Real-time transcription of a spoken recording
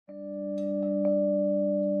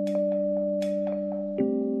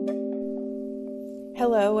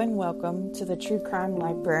Hello and welcome to the True Crime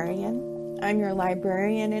Librarian. I'm your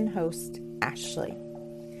librarian and host, Ashley.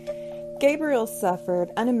 Gabriel suffered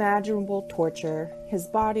unimaginable torture. His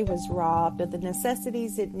body was robbed of the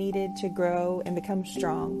necessities it needed to grow and become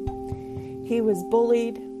strong. He was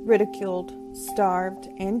bullied, ridiculed, starved,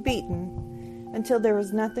 and beaten until there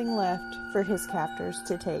was nothing left for his captors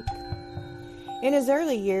to take. In his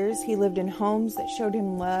early years, he lived in homes that showed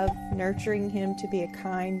him love, nurturing him to be a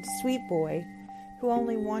kind, sweet boy who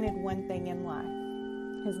only wanted one thing in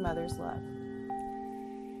life, his mother's love.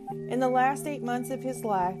 In the last 8 months of his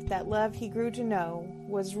life, that love he grew to know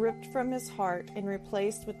was ripped from his heart and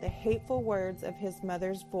replaced with the hateful words of his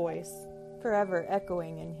mother's voice, forever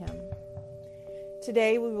echoing in him.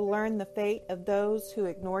 Today we will learn the fate of those who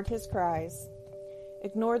ignored his cries,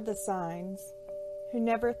 ignored the signs, who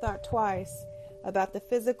never thought twice about the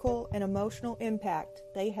physical and emotional impact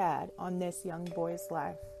they had on this young boy's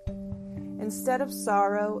life. Instead of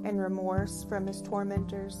sorrow and remorse from his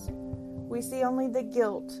tormentors, we see only the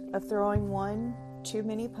guilt of throwing one too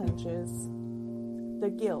many punches, the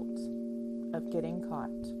guilt of getting caught.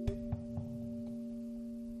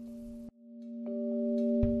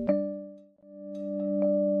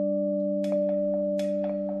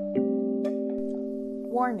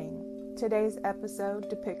 Warning: today's episode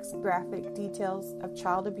depicts graphic details of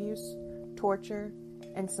child abuse, torture,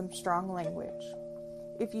 and some strong language.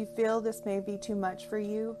 If you feel this may be too much for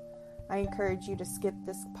you, I encourage you to skip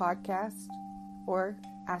this podcast or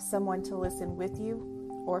ask someone to listen with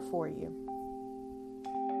you or for you.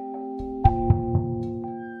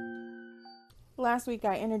 Last week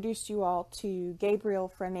I introduced you all to Gabriel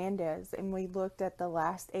Fernandez, and we looked at the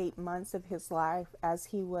last 8 months of his life as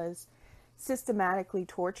he was systematically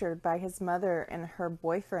tortured by his mother and her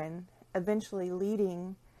boyfriend, eventually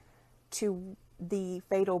leading to the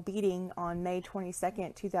fatal beating on May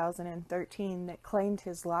 22nd, 2013 that claimed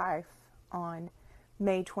his life on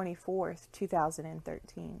May 24th,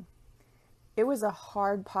 2013. It was a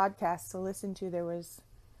hard podcast to listen to. There was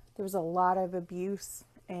a lot of abuse,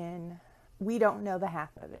 and we don't know the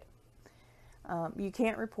half of it. You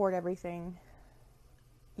can't report everything.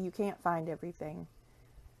 You can't find everything,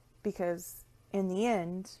 because in the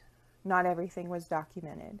end, not everything was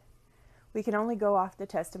documented. We can only go off the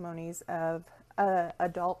testimonies of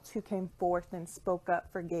adults who came forth and spoke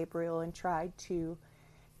up for Gabriel and tried to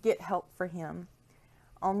get help for him,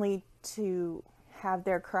 only to have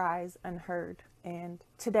their cries unheard. And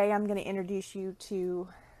today I'm going to introduce you to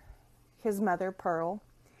his mother, Pearl,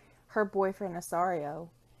 her boyfriend, Asario,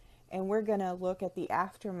 and we're going to look at the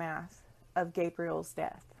aftermath of Gabriel's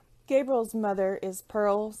death. Gabriel's mother is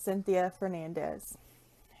Pearl Cynthia Fernandez.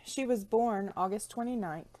 She was born August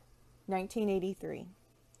 29th, 1983.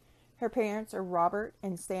 Her parents are Robert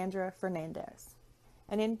and Sandra Fernandez.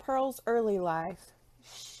 And in Pearl's early life,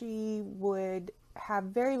 she would have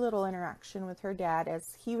very little interaction with her dad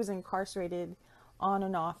as he was incarcerated on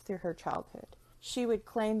and off through her childhood. She would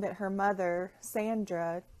claim that her mother,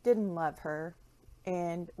 Sandra, didn't love her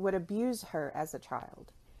and would abuse her as a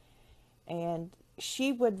child. And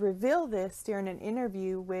she would reveal this during an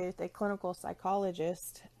interview with a clinical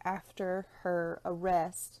psychologist after her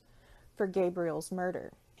arrest for Gabriel's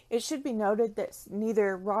murder. It should be noted that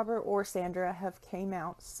neither Robert or Sandra have came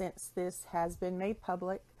out since this has been made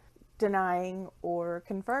public, denying or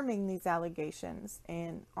confirming these allegations.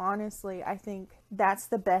 And honestly, I think that's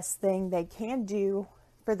the best thing they can do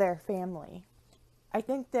for their family. I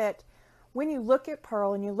think that when you look at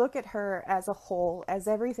Pearl and you look at her as a whole, as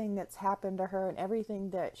everything that's happened to her and everything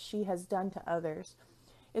that she has done to others,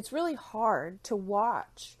 it's really hard to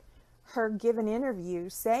watch her give an interview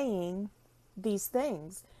saying these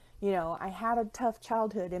things. You know, I had a tough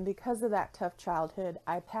childhood, and because of that tough childhood,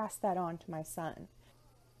 I passed that on to my son.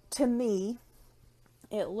 To me,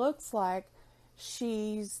 it looks like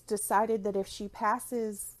she's decided that if she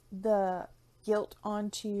passes the guilt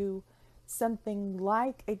onto something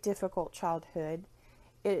like a difficult childhood,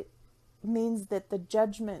 it means that the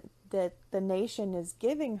judgment that the nation is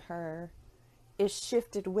giving her is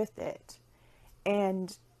shifted with it.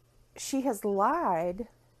 And she has lied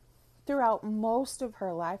throughout most of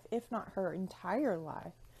her life, if not her entire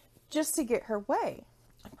life, just to get her way.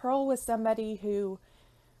 Pearl was somebody who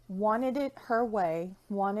wanted it her way,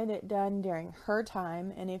 wanted it done during her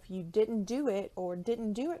time, and if you didn't do it or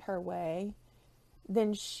didn't do it her way,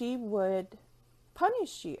 then she would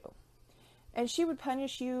punish you. And she would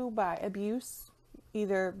punish you by abuse,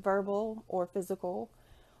 either verbal or physical,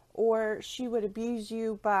 or she would abuse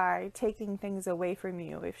you by taking things away from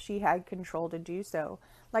you if she had control to do so.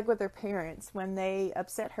 Like with her parents, when they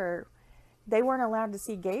upset her, they weren't allowed to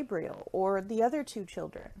see Gabriel or the other two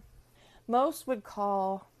children. Most would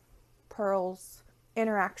call Pearl's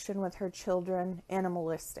interaction with her children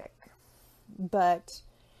animalistic, but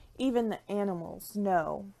even the animals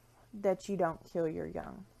know that you don't kill your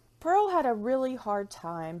young. Pearl had a really hard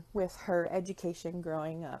time with her education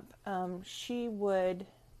growing up. She would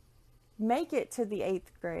make it to the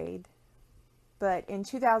 8th grade, but in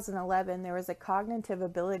 2011 there was a cognitive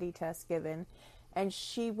ability test given, and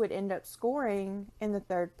she would end up scoring in the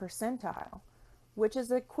 3rd percentile, which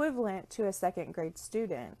is equivalent to a 2nd grade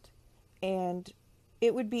student. And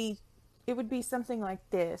it would be something like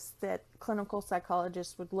this that clinical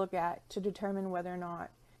psychologists would look at to determine whether or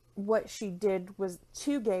not what she did was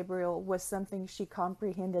to Gabriel was something she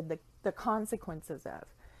comprehended the consequences of.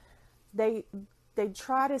 They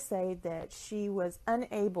try to say that she was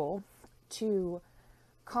unable to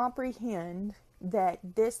comprehend that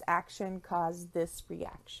this action caused this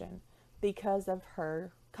reaction because of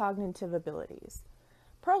her cognitive abilities.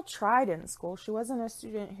 Pearl tried in school. She wasn't a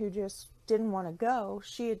student who just didn't want to go.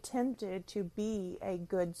 She attempted to be a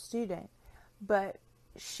good student, but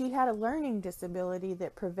she had a learning disability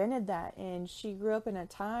that prevented that, and she grew up in a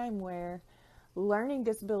time where learning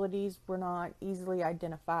disabilities were not easily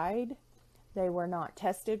identified. They were not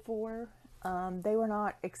tested for. They were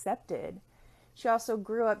not accepted. She also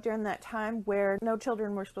grew up during that time where no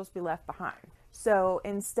children were supposed to be left behind. So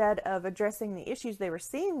instead of addressing the issues they were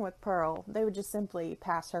seeing with Pearl, they would just simply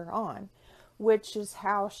pass her on, which is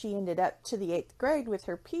how she ended up to the 8th grade with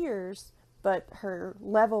her peers, but her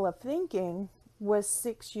level of thinking was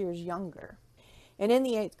 6 years younger. And in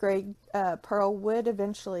the 8th grade, Pearl would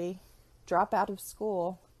eventually drop out of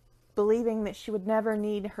school, believing that she would never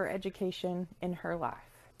need her education in her life.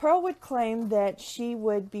 Pearl would claim that she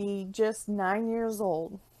would be just 9 years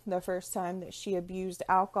old the first time that she abused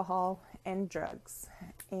alcohol and drugs.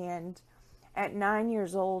 And at 9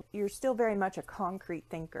 years old, you're still very much a concrete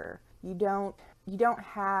thinker. You don't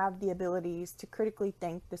have the abilities to critically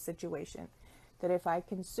think the situation, that if I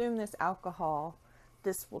consume this alcohol,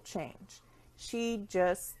 this will change. She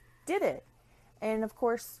just did it. And of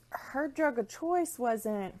course, her drug of choice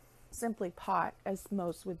wasn't simply pot, as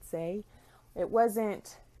most would say. It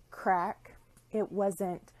wasn't crack. It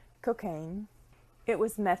wasn't cocaine. It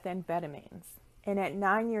was methamphetamines. And at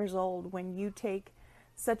 9 years old, when you take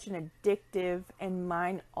such an addictive and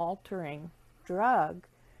mind-altering drug,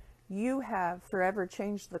 you have forever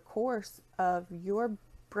changed the course of your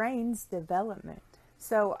brain's development.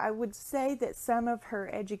 So I would say that some of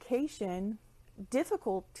her education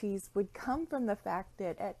difficulties would come from the fact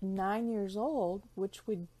that at 9 years old, which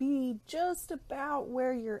would be just about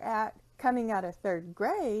where you're at coming out of 3rd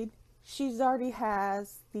grade, she's already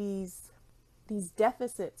has these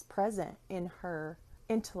deficits present in her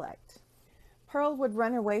intellect. Pearl would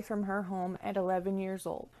run away from her home at 11 years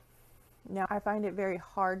old. Now, I find it very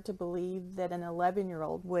hard to believe that an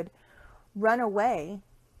 11-year-old would run away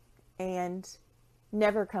and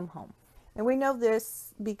never come home. And we know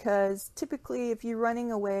this because typically if you're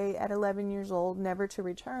running away at 11 years old, never to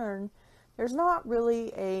return, there's not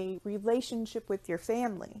really a relationship with your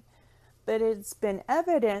family. But it's been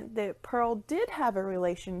evident that Pearl did have a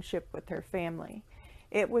relationship with her family.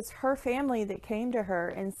 It was her family that came to her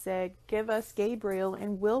and said, "Give us Gabriel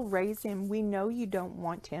and we'll raise him. We know you don't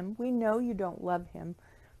want him. We know you don't love him.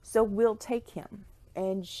 So we'll take him."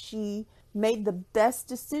 And she made the best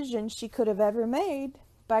decision she could have ever made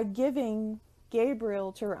by giving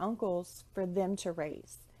Gabriel to her uncles for them to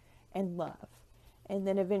raise and love. And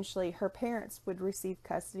then eventually her parents would receive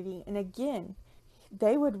custody. And again,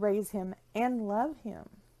 they would raise him and love him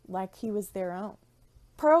like he was their own.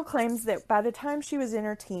 Pearl claims that by the time she was in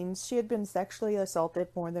her teens, she had been sexually assaulted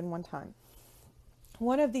more than one time.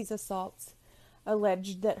 One of these assaults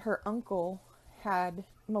alleged that her uncle had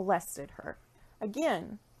molested her.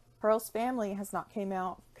 Again, Pearl's family has not came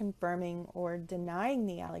out confirming or denying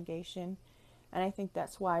the allegation, and I think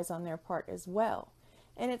that's wise on their part as well.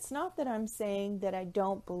 And it's not that I'm saying that I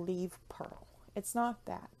don't believe Pearl. It's not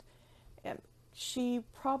that. She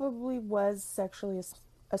probably was sexually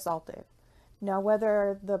assaulted. Now,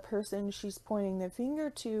 whether the person she's pointing the finger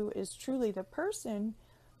to is truly the person,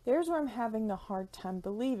 there's where I'm having a hard time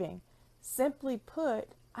believing. Simply put,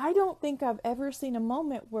 I don't think I've ever seen a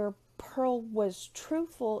moment where Pearl was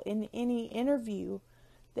truthful in any interview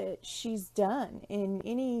that she's done, in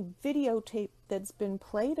any videotape that's been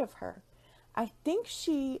played of her. I think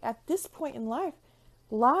she, at this point in life,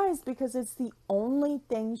 lies because it's the only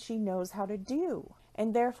thing she knows how to do.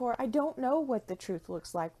 And therefore, I don't know what the truth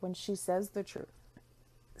looks like when she says the truth.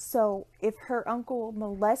 So if her uncle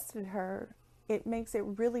molested her, it makes it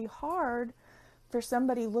really hard for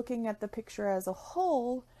somebody looking at the picture as a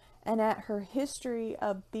whole and at her history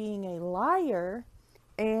of being a liar,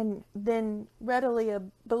 and then readily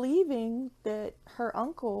believing that her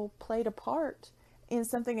uncle played a part in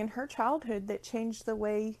something in her childhood that changed the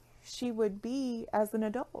way she would be as an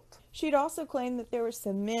adult. She'd also claimed that there were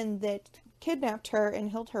some men that kidnapped her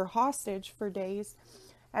and held her hostage for days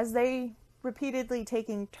as they repeatedly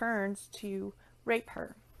taking turns to rape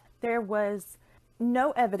her. There was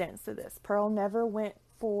no evidence of this. Pearl never went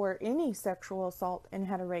for any sexual assault and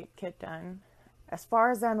had a rape kit done. As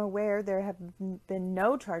far as I'm aware, there have been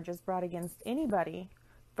no charges brought against anybody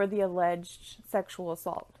for the alleged sexual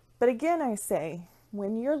assault. But again, I say,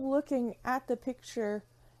 when you're looking at the picture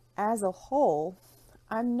as a whole,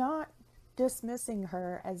 I'm not dismissing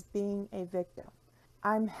her as being a victim.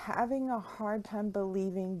 I'm having a hard time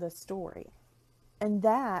believing the story. And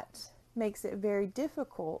that makes it very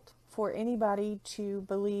difficult for anybody to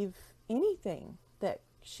believe anything that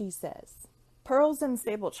she says. Pearl's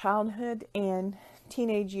unstable childhood and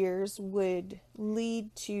teenage years would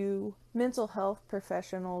lead to mental health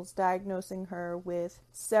professionals diagnosing her with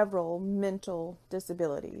several mental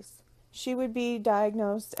disabilities. She would be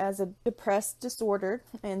diagnosed as a depressed disorder,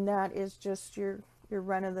 and that is just your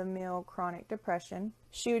run-of-the-mill chronic depression.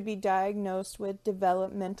 She would be diagnosed with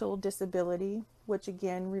developmental disability, which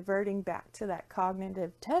again, reverting back to that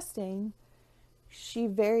cognitive testing, she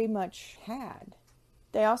very much had.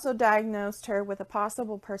 They also diagnosed her with a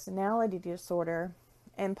possible personality disorder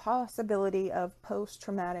and possibility of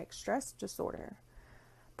post-traumatic stress disorder.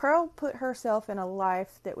 Pearl put herself in a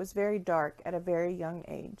life that was very dark at a very young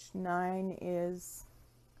age. 9 is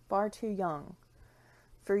far too young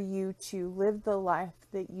for you to live the life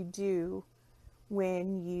that you do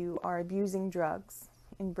when you are abusing drugs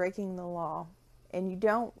and breaking the law, and you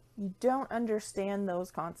don't understand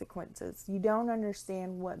those consequences. You don't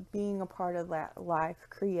understand what being a part of that life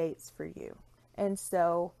creates for you. And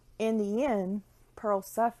so in the end, Pearl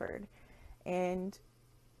suffered, and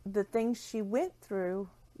the things she went through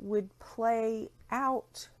would play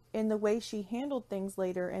out in the way she handled things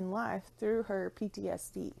later in life through her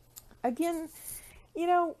PTSD. Again,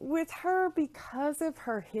 with her, because of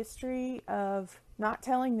her history of not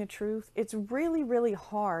telling the truth, it's really, really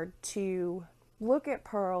hard to look at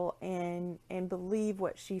Pearl and believe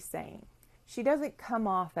what she's saying. She doesn't come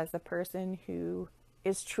off as a person who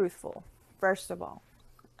is truthful, first of all.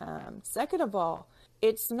 Second of all,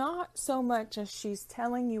 it's not so much as she's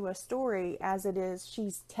telling you a story as it is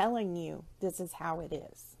she's telling you this is how it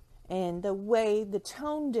is. And the way, the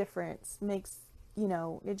tone difference makes,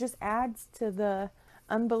 it just adds to the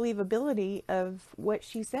unbelievability of what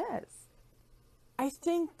she says. I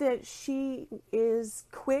think that she is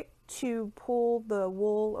quick to pull the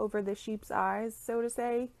wool over the sheep's eyes, so to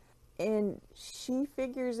say, and she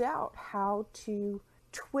figures out how to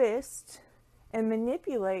twist and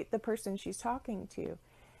manipulate the person she's talking to.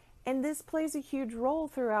 And this plays a huge role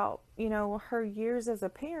throughout, her years as a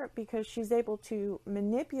parent, because she's able to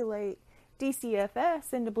manipulate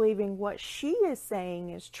DCFS into believing what she is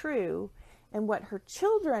saying is true and what her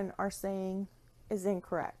children are saying is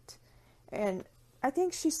incorrect. And I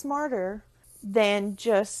think she's smarter than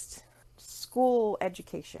just school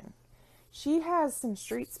education. She has some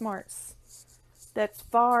street smarts that's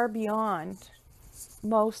far beyond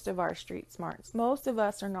most of our street smarts. Most of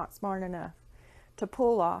us are not smart enough to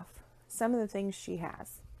pull off some of the things she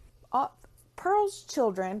has. Pearl's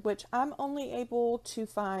children, which I'm only able to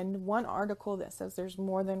find one article that says there's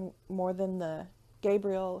more than the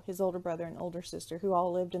Gabriel, his older brother and older sister, who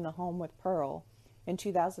all lived in the home with Pearl in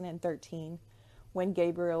 2013 when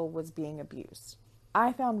Gabriel was being abused.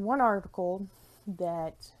 I found one article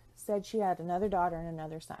that said she had another daughter and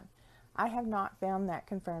another son. I have not found that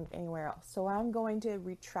confirmed anywhere else. So I'm going to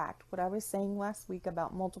retract what I was saying last week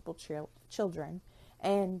about multiple children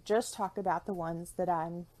and just talk about the ones that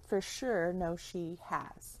I'm for sure know she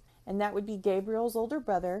has. And that would be Gabriel's older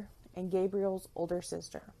brother and Gabriel's older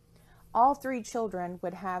sister. All 3 children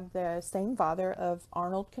would have the same father of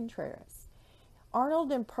Arnold Contreras.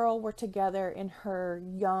 Arnold and Pearl were together in her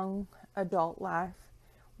young adult life,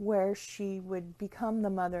 where she would become the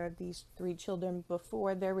mother of these 3 children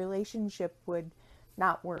before their relationship would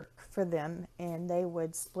not work for them and they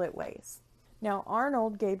would split ways. Now,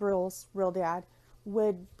 Arnold, Gabriel's real dad,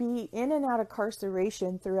 would be in and out of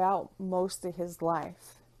incarceration throughout most of his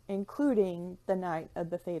life, including the night of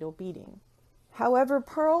the fatal beating. However,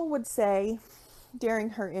 Pearl would say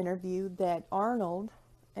during her interview that Arnold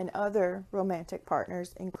and other romantic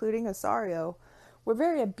partners, including Osorio, were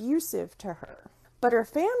very abusive to her. But her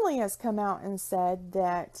family has come out and said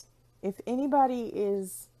that if anybody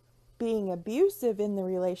is being abusive in the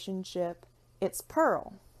relationship, it's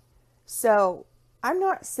Pearl. So I'm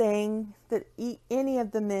not saying that any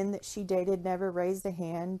of the men that she dated never raised a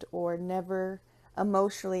hand or never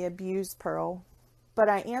emotionally abused Pearl, but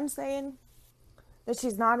I am saying that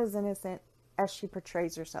she's not as innocent as she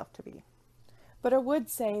portrays herself to be. But I would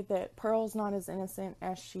say that Pearl's not as innocent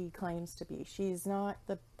as she claims to be. She's not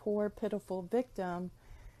the poor, pitiful victim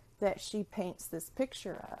that she paints this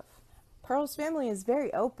picture of. Pearl's family is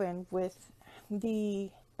very open with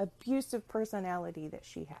the abusive personality that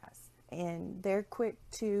she has. And they're quick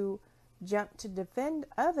to jump to defend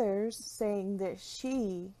others, saying that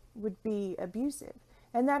she would be abusive.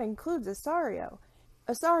 And that includes Asario.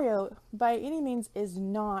 Asario, by any means, is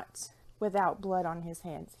not without blood on his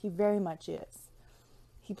hands. He very much is.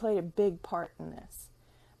 He played a big part in this.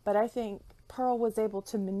 But I think Pearl was able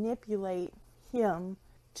to manipulate him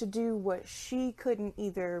to do what she couldn't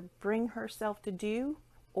either bring herself to do,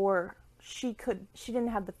 or she didn't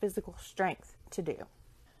have the physical strength to do.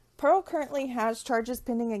 Pearl currently has charges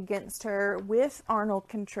pending against her with Arnold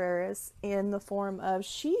Contreras in the form of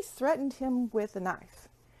she threatened him with a knife.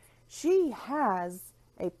 She has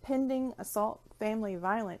a pending assault family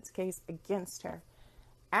violence case against her.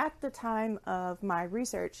 At the time of my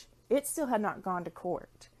research, it still had not gone to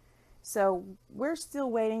court. So we're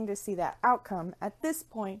still waiting to see that outcome. At this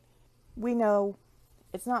point, we know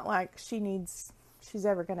it's not like she's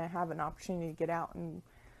ever going to have an opportunity to get out, and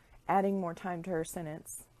adding more time to her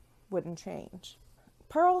sentence wouldn't change.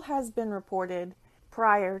 Pearl has been reported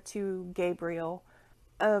prior to Gabriel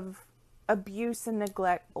of abuse and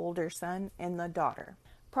neglect older son and the daughter.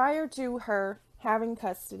 Prior to her having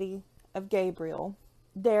custody of Gabriel,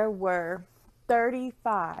 there were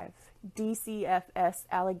 35 DCFS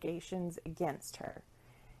allegations against her.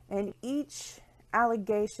 And each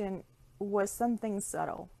allegation was something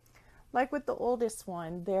subtle. Like with the oldest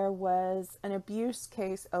one, there was an abuse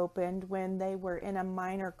case opened when they were in a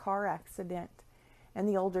minor car accident. And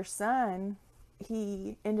the older son,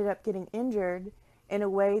 he ended up getting injured in a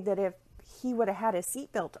way that if he would have had a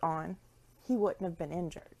seatbelt on, he wouldn't have been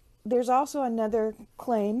injured. There's also another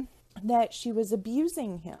claim that she was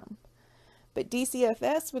abusing him. But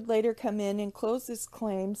DCFS would later come in and close this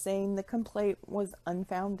claim, saying the complaint was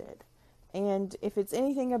unfounded. And if it's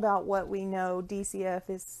anything about what we know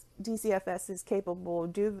DCFS is capable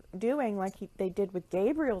of doing, like they did with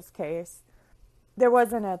Gabriel's case, there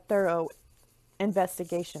wasn't a thorough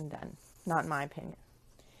investigation done, not in my opinion.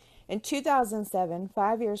 In 2007,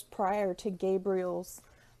 5 years prior to Gabriel's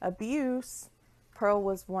abuse, Pearl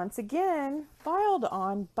was once again filed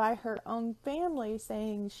on by her own family,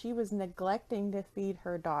 saying she was neglecting to feed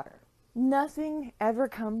her daughter. Nothing ever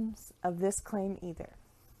comes of this claim either.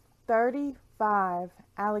 35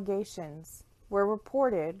 allegations were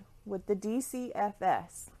reported with the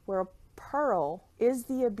DCFS, where Pearl is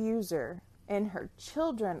the abuser and her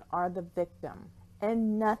children are the victim,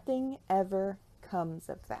 and nothing ever comes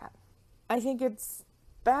of that. I think it's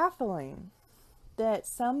baffling that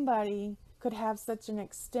somebody could have such an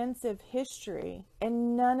extensive history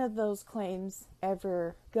and none of those claims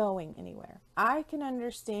ever going anywhere. I can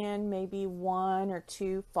understand maybe 1 or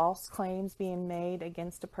 2 false claims being made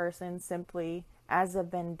against a person simply as a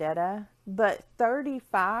vendetta, but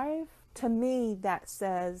 35, to me, that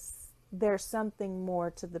says there's something more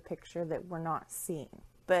to the picture that we're not seeing.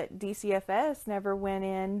 But DCFS never went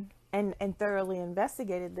in and thoroughly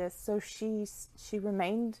investigated this, so she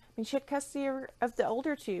remained, she had custody of the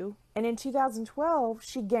older 2, and in 2012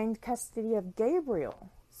 she gained custody of Gabriel.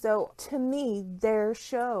 So to me, there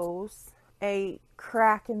shows a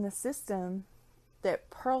crack in the system that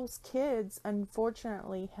Pearl's kids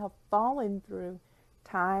unfortunately have fallen through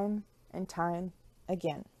time and time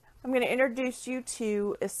again. I'm going to introduce you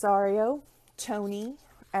to Asario Tony,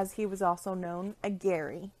 as he was also known, a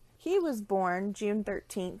Gary. He was born June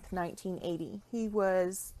 13th, 1980. He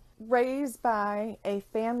was raised by a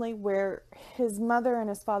family where his mother and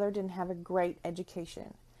his father didn't have a great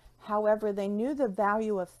education. However, they knew the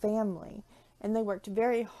value of family, and they worked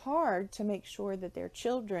very hard to make sure that their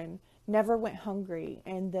children never went hungry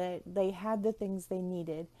and that they had the things they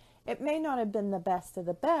needed. It may not have been the best of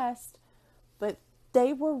the best, but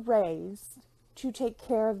they were raised to take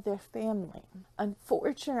care of their family.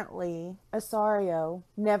 Unfortunately, Asario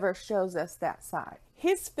never shows us that side.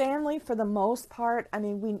 His family, for the most part,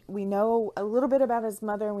 we know a little bit about his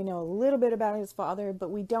mother, we know a little bit about his father, but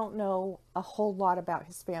we don't know a whole lot about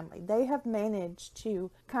his family. They have managed to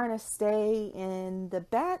kind of stay in the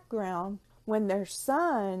background when their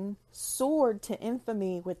son soared to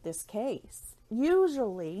infamy with this case.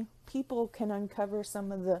 Usually, people can uncover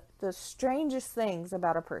some of the strangest things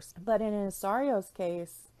about a person. But in Asario's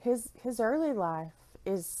case, his early life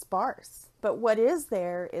is sparse. But what is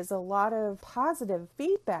there is a lot of positive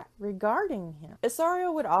feedback regarding him.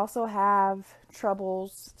 Osorio would also have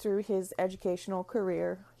troubles through his educational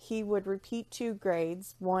career. He would repeat 2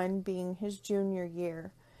 grades, one being his junior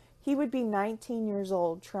year. He would be 19 years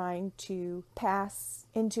old trying to pass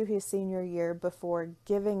into his senior year before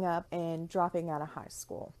giving up and dropping out of high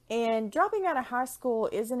school. And dropping out of high school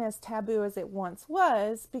isn't as taboo as it once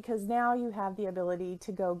was, because now you have the ability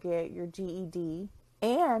to go get your GED,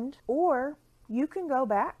 or you can go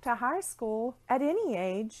back to high school at any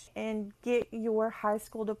age and get your high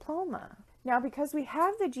school diploma. Now, because we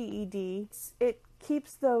have the GED, it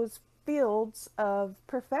keeps those fields of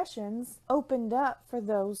professions opened up for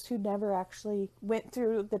those who never actually went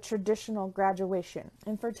through the traditional graduation.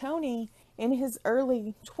 And for Tony, in his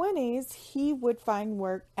early 20s, he would find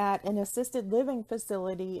work at an assisted living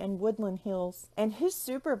facility in Woodland Hills. And his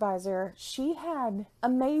supervisor, she had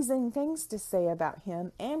amazing things to say about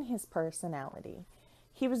him and his personality.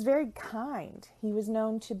 He was very kind. He was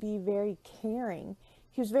known to be very caring.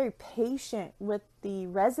 He was very patient with the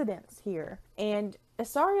residents here. And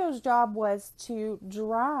Osario's job was to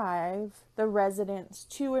drive the residents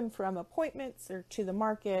to and from appointments or to the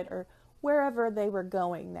market or wherever they were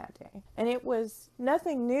going that day. And it was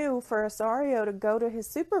nothing new for Osorio to go to his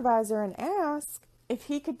supervisor and ask if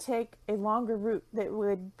he could take a longer route that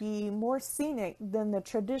would be more scenic than the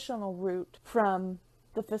traditional route from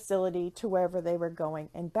the facility to wherever they were going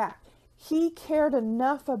and back. He cared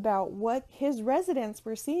enough about what his residents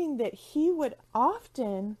were seeing that he would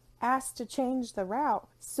often ask to change the route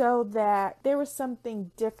so that there was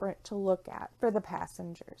something different to look at for the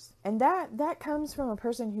passengers. And that comes from a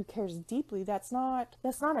person who cares deeply. That's not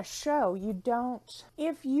a show.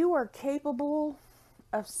 If you are capable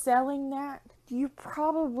of selling that, you're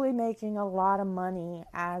probably making a lot of money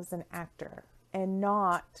as an actor and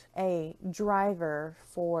not a driver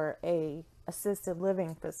for a assisted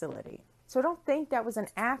living facility. So I don't think that was an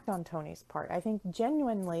act on Tony's part. I think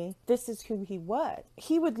genuinely this is who he was.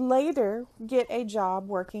 He would later get a job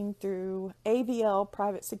working through AVL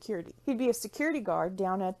Private Security. He'd be a security guard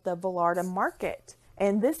down at the Vallarta Market.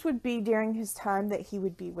 And this would be during his time that he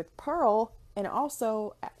would be with Pearl, and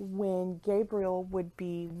also when Gabriel would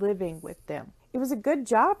be living with them. It was a good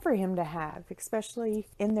job for him to have, especially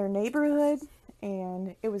in their neighborhood,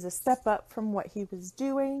 and it was a step up from what he was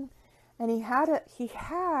doing. And he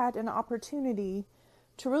had an opportunity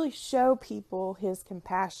to really show people his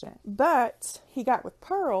compassion. But he got with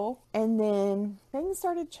Pearl, and then things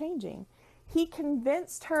started changing. He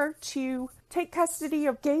convinced her to take custody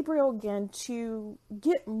of Gabriel again to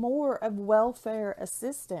get more of welfare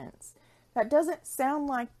assistance. That doesn't sound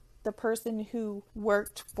like the person who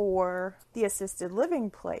worked for the assisted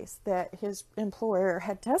living place that his employer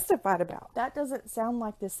had testified about. That doesn't sound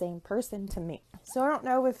like the same person to me. So I don't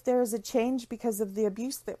know if there's a change because of the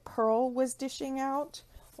abuse that Pearl was dishing out,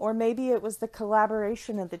 or maybe it was the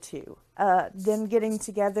collaboration of the two, them getting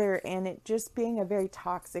together and it just being a very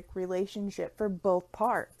toxic relationship for both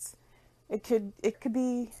parts. It could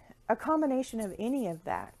be a combination of any of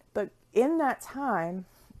that. But in that time,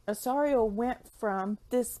 Osorio went from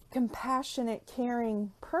this compassionate,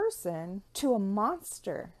 caring person to a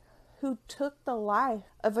monster who took the life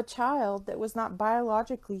of a child that was not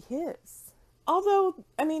biologically his. Although,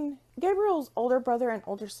 Gabriel's older brother and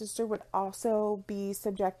older sister would also be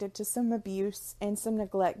subjected to some abuse and some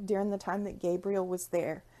neglect during the time that Gabriel was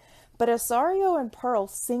there. But Osorio and Pearl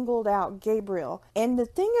singled out Gabriel. And the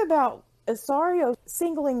thing about Osorio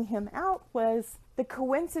singling him out was the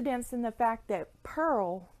coincidence in the fact that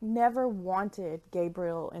Pearl never wanted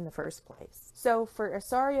Gabriel in the first place. So for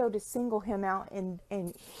Osorio to single him out and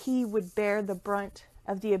he would bear the brunt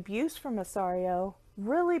of the abuse from Osorio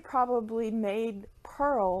really probably made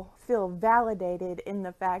Pearl feel validated in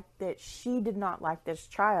the fact that she did not like this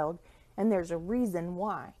child, and there's a reason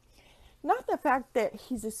why. Not the fact that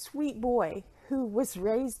he's a sweet boy who was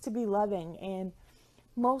raised to be loving, and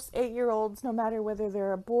most 8-year-olds, no matter whether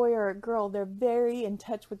they're a boy or a girl, they're very in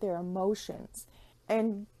touch with their emotions.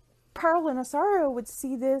 And Pearl and Osorio would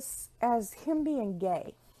see this as him being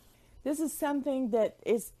gay. This is something that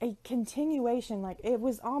is a continuation. Like, it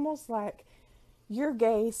was almost like, you're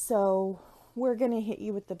gay, so we're going to hit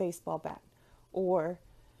you with the baseball bat. Or,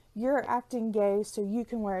 you're acting gay, so you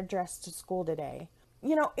can wear a dress to school today.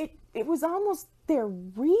 It was almost their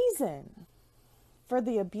reason for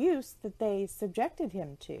the abuse that they subjected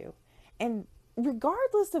him to. And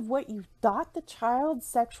regardless of what you thought the child's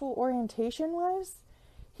sexual orientation was,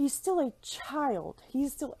 he's still a child.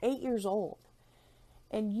 He's still 8 years old.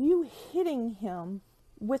 And you hitting him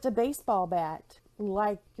with a baseball bat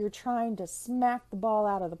like you're trying to smack the ball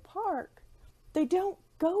out of the park They don't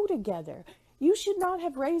go together. You should not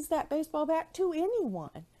have raised that baseball bat to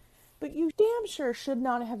anyone, but you damn sure should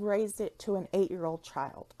not have raised it to an 8-year-old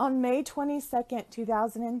child. On May 22nd,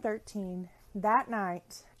 2013, that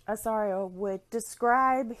night, Osorio would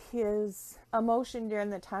describe his emotion during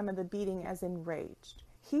the time of the beating as enraged.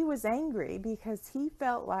 He was angry because he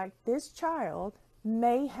felt like this child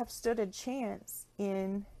may have stood a chance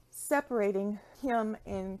in separating him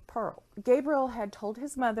and Pearl. Gabriel had told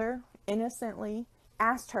his mother, innocently,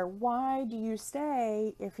 asked her, "Why do you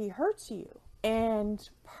stay if he hurts you?" And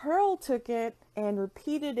Pearl took it and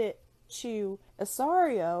repeated it to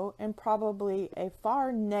Osorio in probably a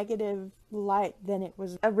far negative light than it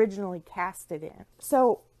was originally casted in.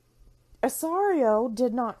 So Osorio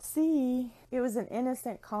did not see, it was an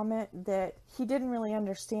innocent comment that he didn't really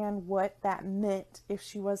understand what that meant if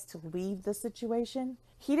she was to leave the situation.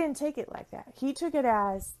 He didn't take it like that. He took it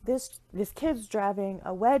as this kid's driving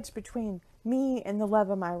a wedge between me and the love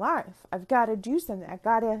of my life. I've got to do something. I've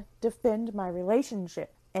got to defend my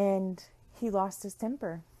relationship. And he lost his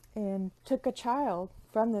temper and took a child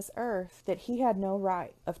from this earth that he had no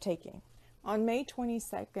right of taking. On May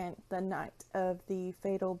 22nd, the night of the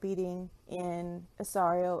fatal beating in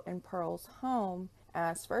Osorio and Pearl's home,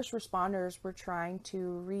 as first responders were trying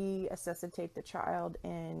to resuscitate the child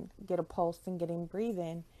and get a pulse and get him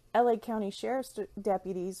breathing, LA County Sheriff's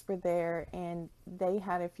deputies were there, and they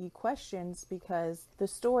had a few questions because the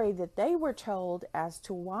story that they were told as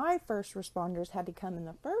to why first responders had to come in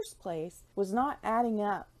the first place was not adding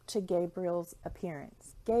up to Gabriel's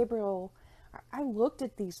appearance. Gabriel, I looked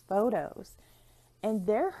at these photos and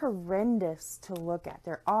they're horrendous to look at.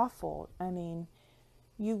 They're awful. I mean,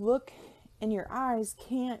 you look and your eyes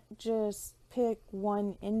can't just pick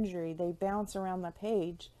one injury. They bounce around the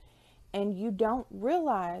page. And you don't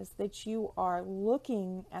realize that you are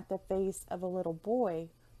looking at the face of a little boy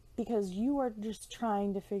because you are just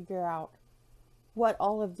trying to figure out what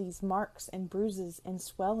all of these marks and bruises and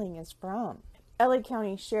swelling is from. LA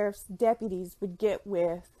County Sheriff's deputies would get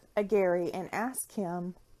with a Gary and ask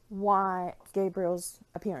him why Gabriel's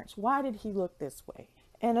appearance. Why did he look this way?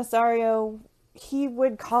 And Osorio, he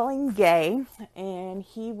would call him gay, and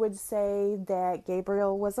he would say that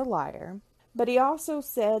Gabriel was a liar. But he also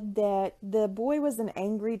said that the boy was an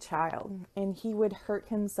angry child and he would hurt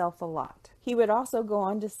himself a lot. He would also go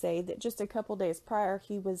on to say that just a couple days prior,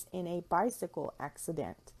 he was in a bicycle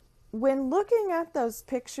accident. When looking at those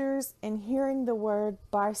pictures and hearing the word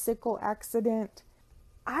bicycle accident,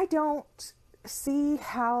 I don't see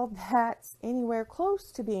how that's anywhere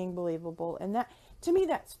close to being believable. And that, to me,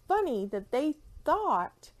 that's funny that they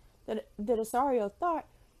thought, that Osorio thought,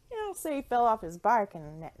 say he fell off his bike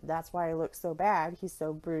and that's why he looks so bad. He's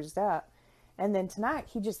so bruised up. And then tonight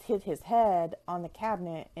he just hit his head on the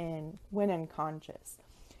cabinet and went unconscious.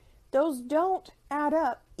 Those don't add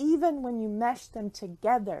up. Even when you mesh them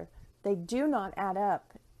together, they do not add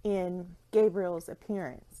up in Gabriel's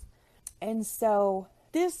appearance. And so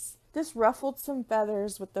this ruffled some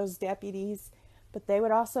feathers with those deputies, but they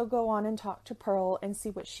would also go on and talk to Pearl and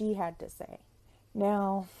see what she had to say.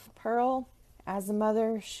 Now, Pearl, as a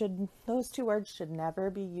mother, those two words should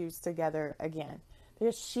never be used together again.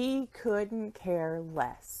 Because she couldn't care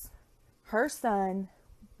less. Her son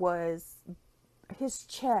his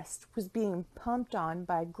chest was being pumped on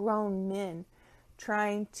by grown men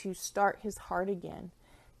trying to start his heart again.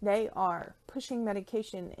 They are pushing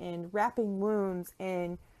medication and wrapping wounds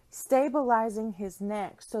and stabilizing his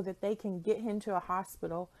neck so that they can get him to a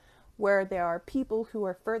hospital where there are people who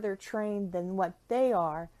are further trained than what they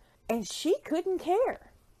are. And she couldn't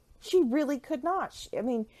care. She really could not.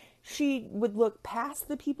 She would look past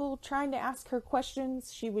the people trying to ask her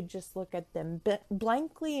questions. She would just look at them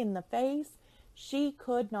blankly in the face. She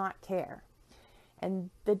could not care.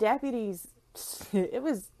 And the deputies, it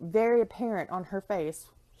was very apparent on her face.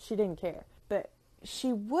 She didn't care. But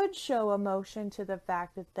she would show emotion to the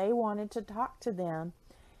fact that they wanted to talk to them,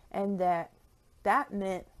 and that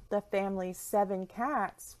meant the family's 7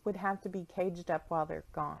 cats would have to be caged up while they're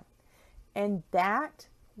gone. And that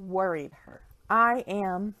worried her. I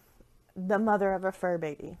am the mother of a fur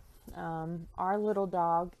baby. Our little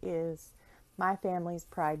dog is my family's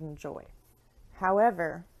pride and joy.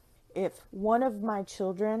 However, if one of my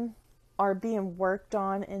children are being worked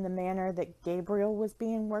on in the manner that Gabriel was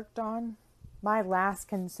being worked on, my last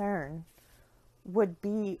concern would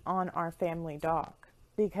be on our family dog.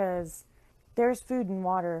 Because there's food and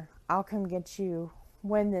water. I'll come get you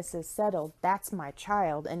when this is settled. That's my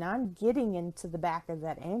child, and I'm getting into the back of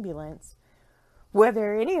that ambulance,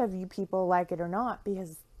 whether any of you people like it or not,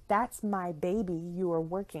 because that's my baby you are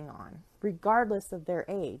working on, regardless of their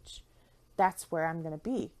age. That's where I'm going to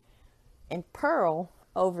be. And Pearl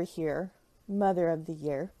over here, mother of the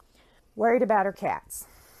year, worried about her cats.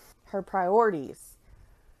 Her priorities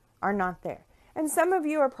are not there. And some of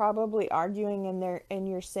you are probably arguing in there and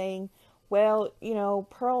you're saying, well,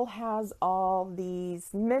 Pearl has all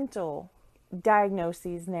these mental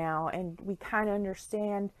diagnoses now and we kind of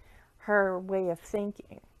understand her way of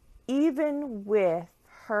thinking. Even with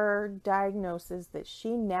her diagnosis that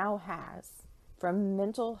she now has from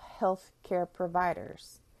mental health care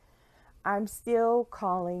providers, I'm still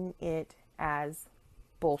calling it as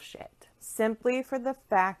bullshit. Simply for the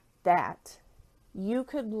fact that you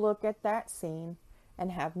could look at that scene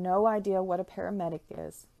and have no idea what a paramedic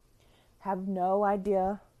is, have no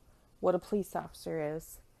idea what a police officer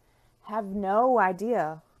is, have no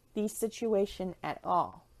idea the situation at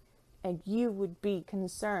all, and you would be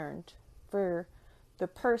concerned for the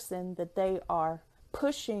person that they are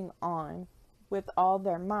pushing on with all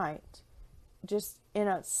their might, just in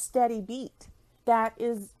a steady beat. That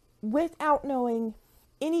is without knowing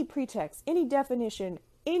any pretext, any definition,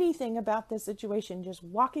 anything about the situation, just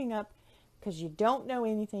walking up because you don't know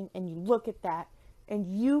anything and you look at that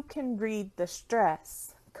and you can read the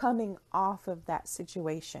stress coming off of that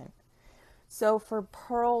situation. So for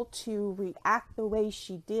Pearl to react the way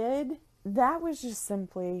she did, that was just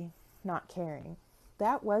simply not caring.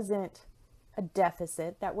 That wasn't a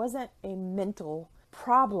deficit. That wasn't a mental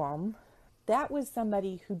problem. That was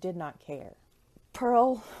somebody who did not care.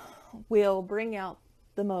 Pearl will bring out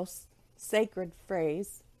the most sacred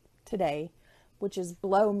phrase today, which is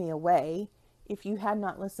blow me away. If you had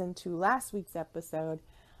not listened to last week's episode,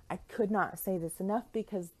 I could not say this enough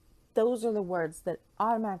because those are the words that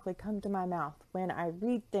automatically come to my mouth when I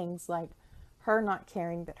read things like her not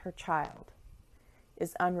caring that her child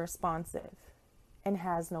is unresponsive and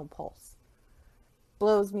has no pulse.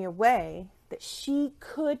 Blows me away that she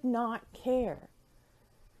could not care.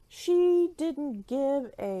 She didn't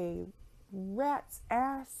give a rat's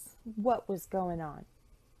ass what was going on.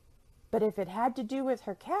 But if it had to do with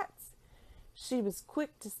her cats, she was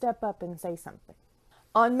quick to step up and say something.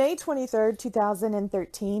 On May 23rd,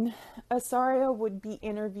 2013, Asario would be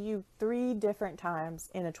interviewed 3 different times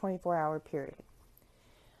in a 24-hour period.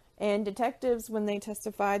 And detectives, when they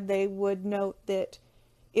testified, they would note that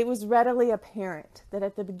it was readily apparent that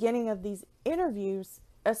at the beginning of these interviews,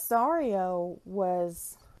 Asario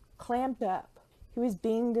was clamped up. He was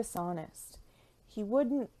being dishonest. He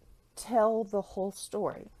wouldn't tell the whole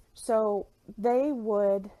story. So they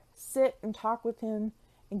would sit and talk with him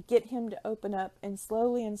and get him to open up, and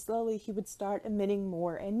slowly he would start admitting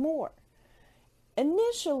more and more.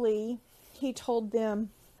 Initially, he told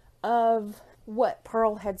them of what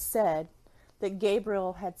Pearl had said, that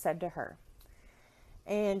Gabriel had said to her.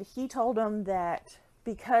 And he told them that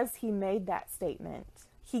because he made that statement,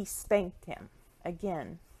 he spanked him.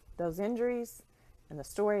 Again, those injuries and the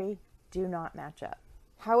story do not match up.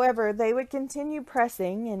 However, they would continue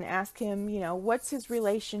pressing and ask him, what's his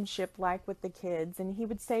relationship like with the kids? And he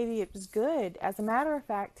would say that it was good. As a matter of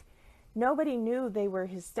fact, nobody knew they were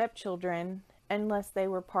his stepchildren unless they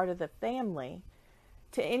were part of the family.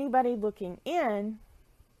 To anybody looking in,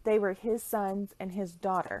 they were his sons and his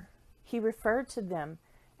daughter. He referred to them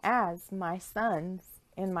as my sons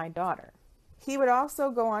and my daughter. He would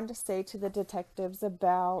also go on to say to the detectives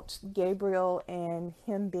about Gabriel and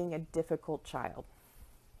him being a difficult child.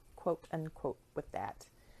 Quote unquote with that.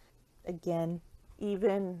 Again,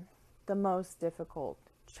 even the most difficult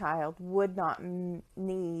child would not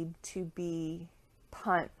need to be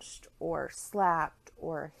punched or slapped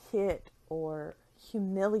or hit or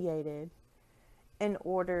humiliated in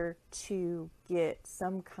order to get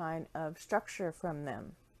some kind of structure from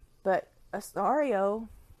them. But Asario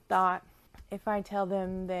thought, if I tell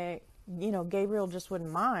them that, Gabriel just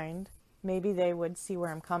wouldn't mind, maybe they would see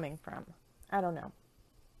where I'm coming from. I don't know.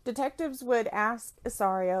 Detectives would ask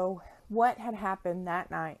Asario what had happened that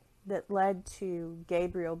night that led to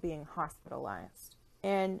Gabriel being hospitalized.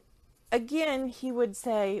 And again, he would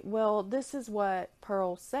say, well, this is what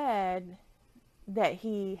Pearl said that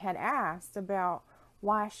he had asked about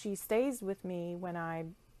why she stays with me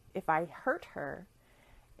if I hurt her.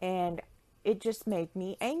 And it just made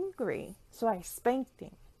me angry. So I spanked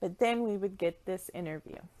him. But then we would get this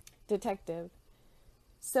interview. Detective.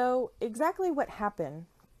 So exactly what happened?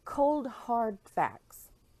 Cold, hard facts.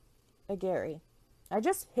 Gary. I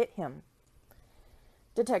just hit him.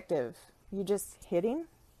 Detective. You just hit him?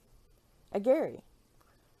 Gary.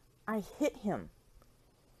 I hit him.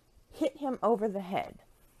 Hit him over the head.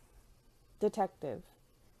 Detective.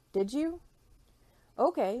 Did you?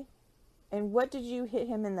 Okay. And what did you hit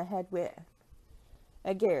him in the head with?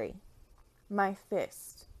 Gary. My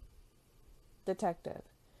fist. Detective.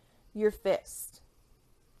 your fist.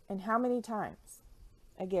 And how many times?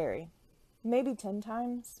 A Gary. Maybe 10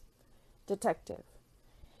 times. Detective.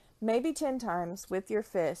 Maybe 10 times with your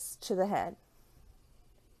fist to the head.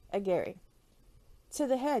 A Gary. To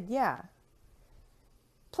the head, yeah.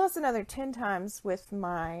 Plus another 10 times with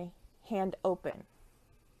my hand open.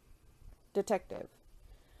 Detective.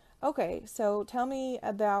 Okay, so tell me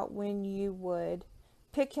about when you would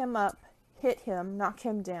pick him up, hit him, knock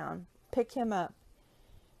him down, pick him up,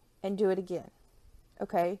 and do it again.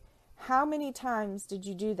 Okay, how many times did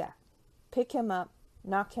you do that? Pick him up,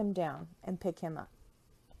 knock him down, and pick him up.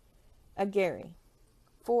 A Gary.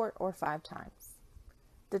 4 or 5 times.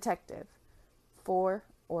 Detective. 4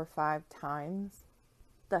 or 5 times.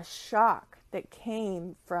 The shock that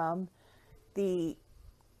came from the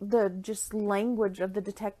just language of the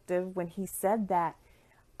detective when he said that,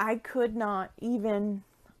 I could not even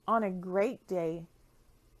on a great day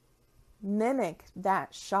mimic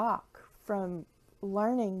that shock from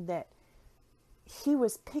learning that he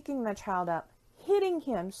was picking the child up, hitting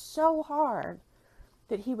him so hard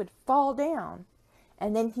that he would fall down,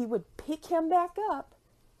 and then he would pick him back up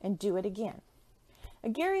and do it again.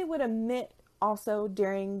 Gary would admit also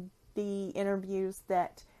during the interviews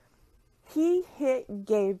that he hit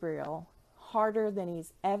Gabriel harder than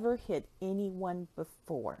he's ever hit anyone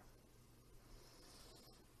before.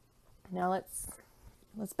 Now let's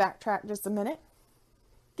backtrack just a minute.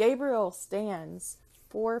 Gabriel stands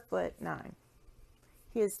 4'9".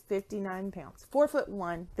 He is 59 pounds.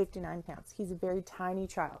 4'1", 59 pounds. He's a very tiny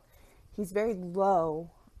child. He's very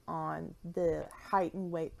low on the height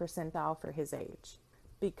and weight percentile for his age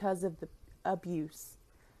because of the abuse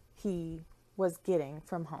he was getting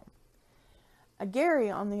from home. Gary,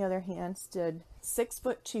 on the other hand, stood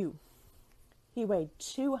 6'2". He weighed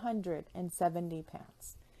 270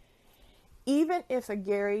 pounds. Even if a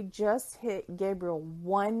Gary just hit Gabriel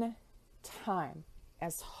one time,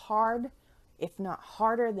 as hard, if not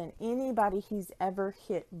harder than anybody he's ever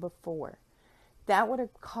hit before, that would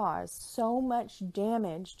have caused so much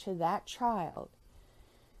damage to that child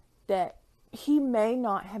that he may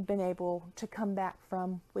not have been able to come back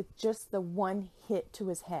from with just the one hit to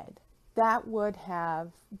his head. That would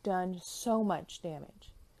have done so much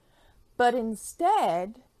damage. But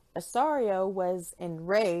instead, Osorio was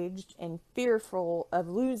enraged and fearful of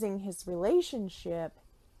losing his relationship.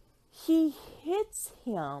 He hits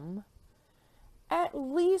him at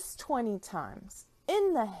least 20 times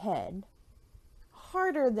in the head,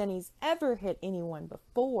 harder than he's ever hit anyone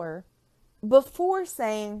before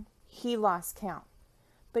saying he lost count.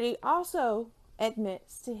 But he also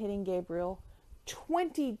admits to hitting Gabriel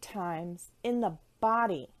 20 times in the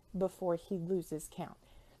body before he loses count.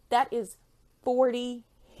 That is 40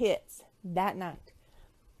 hits that night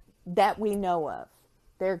that we know of.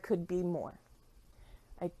 There could be more.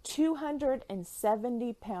 A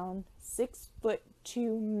 270 pound,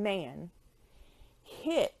 6'2" man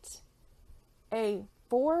hit a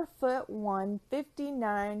 4'1",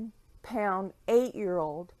 59 pound,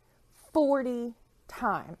 8-year-old 40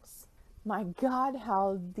 times. My God,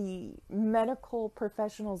 how the medical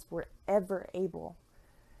professionals were ever able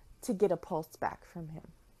to get a pulse back from him.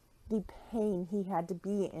 The pain he had to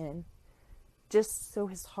be in just so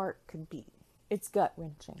his heart could beat. It's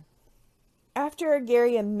gut-wrenching. After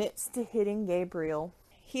Gary admits to hitting Gabriel,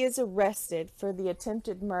 he is arrested for the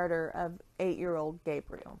attempted murder of 8-year-old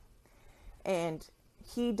Gabriel. And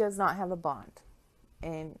he does not have a bond.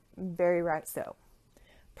 And very right so.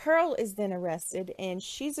 Pearl is then arrested, and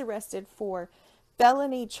she's arrested for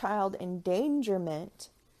felony child endangerment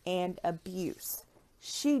and abuse.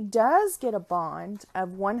 She does get a bond of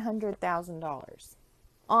 $100,000.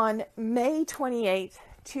 On May 28,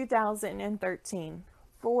 2013,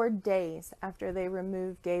 4 days after they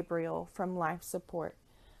removed Gabriel from life support,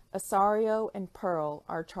 Osorio and Pearl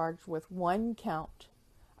are charged with 1 count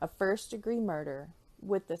of first-degree murder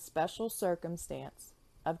with the special circumstance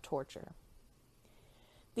of torture.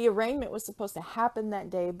 The arraignment was supposed to happen that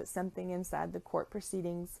day, but something inside the court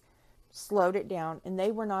proceedings slowed it down, and they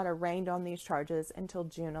were not arraigned on these charges until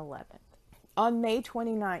June 11th. On May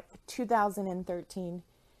 29th, 2013,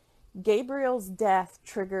 Gabriel's death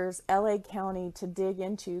triggers LA County to dig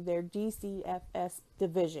into their DCFS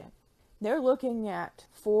division. They're looking at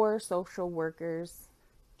 4 social workers,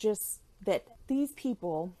 just that these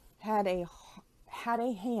people had a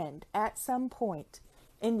hand at some point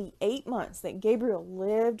in the 8 months that Gabriel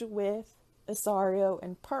lived with Osorio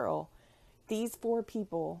and Pearl. These 4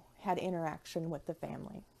 people had interaction with the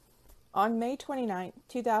family. On May 29,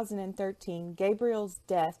 2013, Gabriel's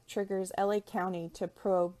death triggers LA County to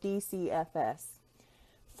probe DCFS.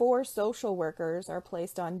 4 social workers are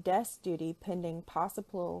placed on desk duty pending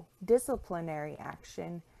possible disciplinary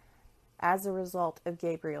action as a result of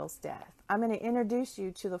Gabriel's death. I'm going to introduce you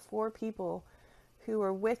to the 4 people who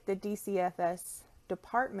were with the DCFS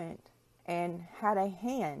department and had a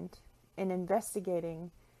hand in investigating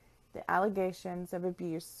the allegations of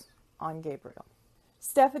abuse on Gabriel.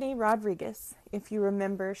 Stephanie Rodriguez, if you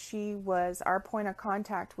remember, she was our point of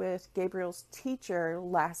contact with Gabriel's teacher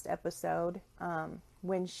last episode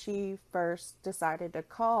when she first decided to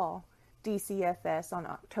call DCFS on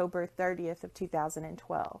October 30th of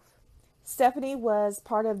 2012. Stephanie was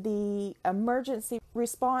part of the emergency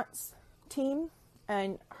response team,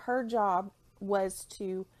 and her job was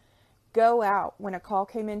to go out when a call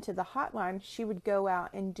came into the hotline. She would go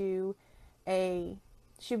out and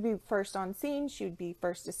she'd be first on scene, she would be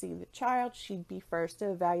first to see the child, she'd be first to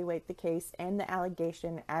evaluate the case and the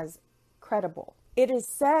allegation as credible. It is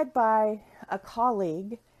said by a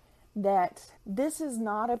colleague that this is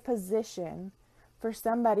not a position for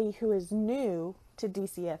somebody who is new to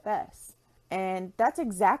DCFS. And that's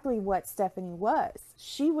exactly what Stephanie was.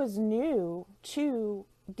 She was new to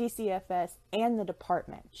DCFS and the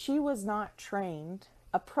department. She was not trained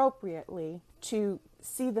appropriately to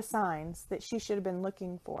see the signs that she should have been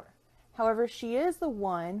looking for. However, she is the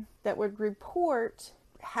one that would report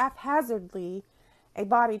haphazardly a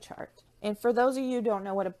body chart. And for those of you who don't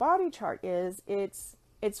know what a body chart is, it's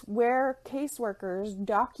where caseworkers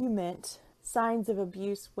document signs of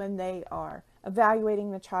abuse when they are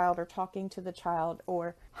evaluating the child or talking to the child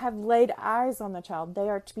or have laid eyes on the child. They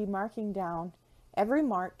are to be marking down every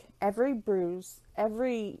mark, every bruise,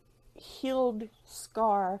 every healed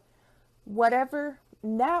scar, whatever.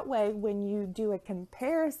 That way, when you do a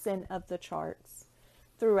comparison of the charts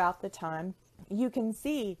throughout the time, you can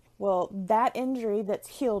see, well, that injury that's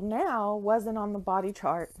healed now wasn't on the body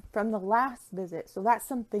chart from the last visit, so that's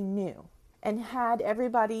something new. And had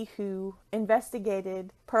everybody who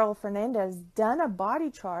investigated Pearl Fernandez done a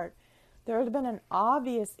body chart, there would have been an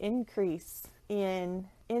obvious increase in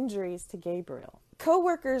injuries to Gabriel.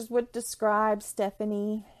 Coworkers would describe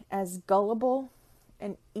Stephanie as gullible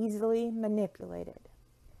and easily manipulated.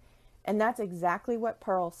 And that's exactly what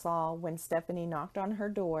Pearl saw when Stephanie knocked on her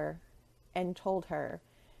door and told her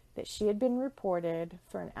that she had been reported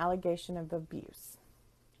for an allegation of abuse.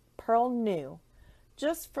 Pearl knew,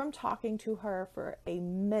 just from talking to her for a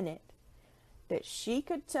minute, that she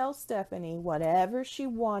could tell Stephanie whatever she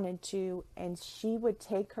wanted to, and she would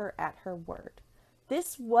take her at her word.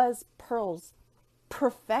 This was Pearl's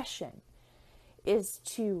profession, is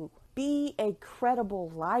to be a credible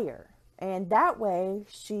liar. And that way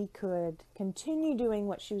she could continue doing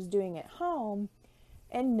what she was doing at home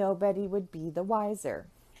and nobody would be the wiser.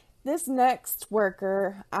 This next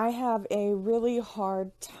worker, I have a really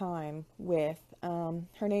hard time with.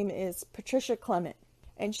 Her name is Patricia Clement,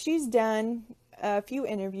 and she's done a few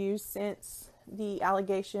interviews since the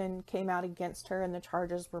allegation came out against her and the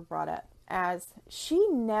charges were brought up, as she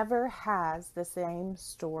never has the same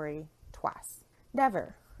story twice.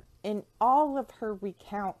 Never. In all of her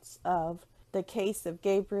recounts of the case of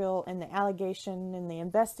Gabriel and the allegation and the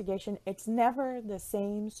investigation, it's never the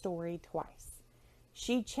same story twice.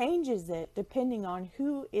 She changes it depending on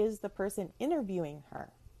who is the person interviewing her.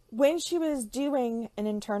 When she was doing an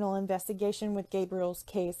internal investigation with Gabriel's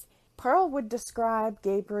case, Pearl would describe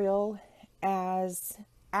Gabriel as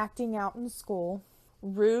acting out in school,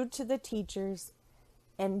 rude to the teachers,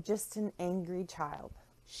 and just an angry child.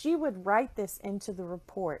 She would write this into the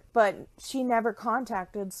report, but she never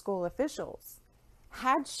contacted school officials.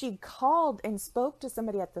 Had she called and spoke to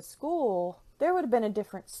somebody at the school, there would have been a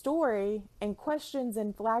different story, and questions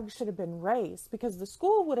and flags should have been raised, because the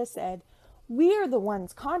school would have said, we're the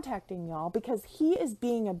ones contacting y'all because he is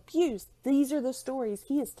being abused. These are the stories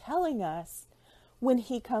he is telling us when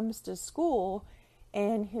he comes to school,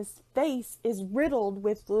 and his face is riddled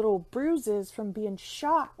with little bruises from being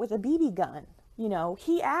shot with a BB gun. You know,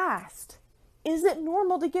 he asked, is it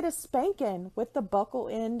normal to get a spanking with the buckle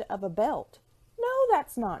end of a belt? No,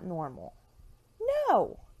 that's not normal.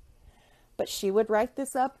 No. But she would write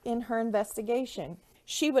this up in her investigation.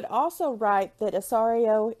 She would also write that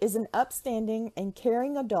Osorio is an upstanding and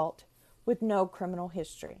caring adult with no criminal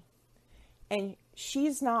history. And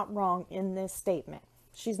she's not wrong in this statement.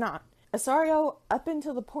 She's not. Osorio, up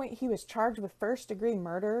until the point he was charged with first-degree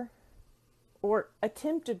murder or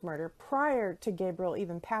attempted murder prior to Gabriel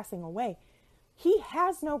even passing away, he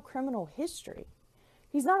has no criminal history.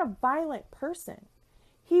 He's not a violent person.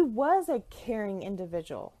 He was a caring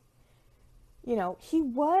individual. You know, he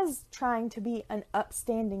was trying to be an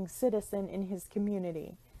upstanding citizen in his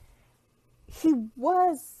community. He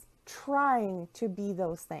was trying to be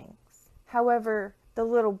those things. However, the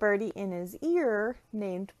little birdie in his ear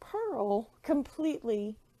named Pearl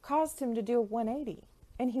completely caused him to do a 180.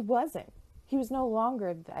 And he wasn't. He was no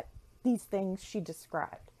longer these things she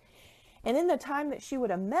described. And in the time that she would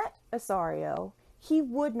have met Asario, he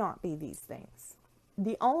would not be these things.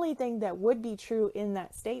 The only thing that would be true in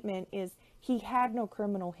that statement is he had no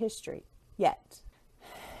criminal history yet.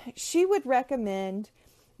 She would recommend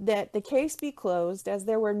that the case be closed as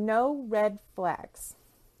there were no red flags.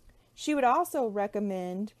 She would also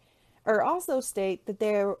recommend, or also state that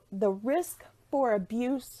the risk for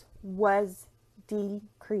abuse was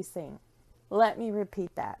decreasing. Let me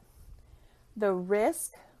repeat that. The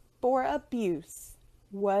risk for abuse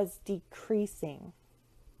was decreasing.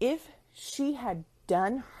 If she had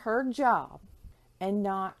done her job and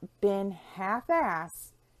not been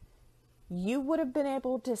half-assed, you would have been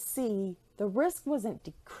able to see the risk wasn't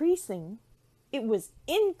decreasing, it was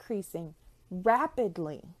increasing,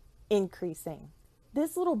 rapidly increasing.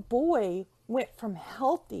 This little boy went from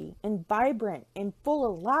healthy and vibrant and full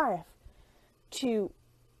of life to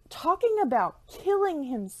talking about killing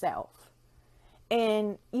himself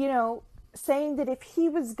and, saying that if he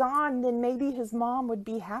was gone, then maybe his mom would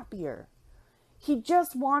be happier. He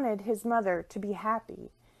just wanted his mother to be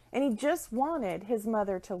happy, and he just wanted his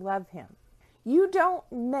mother to love him. You don't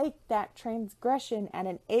make that transgression at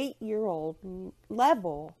an 8-year-old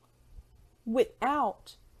level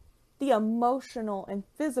without the emotional and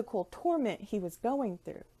physical torment he was going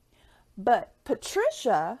through. But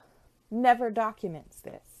Patricia never documents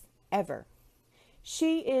this, ever.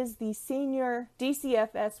 She is the senior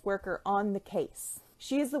DCFS worker on the case.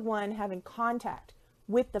 She is the one having contact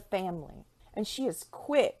with the family, and she is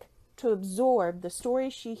quick to absorb the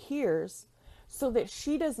story she hears so that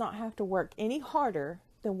she does not have to work any harder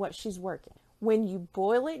than what she's working. When you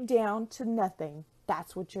boil it down to nothing,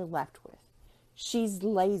 that's what you're left with. She's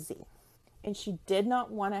lazy, and she did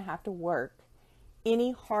not want to have to work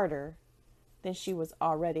any harder than she was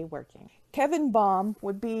already working. Kevin Baum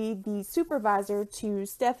would be the supervisor to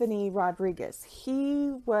Stephanie Rodriguez.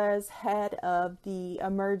 He was head of the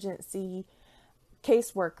emergency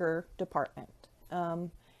caseworker department.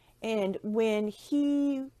 And when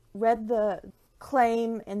he read the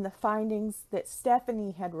claim and the findings that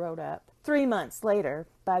Stephanie had wrote up 3 months later,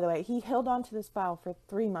 by the way, he held on to this file for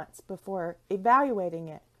 3 months before evaluating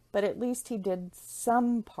it, but at least he did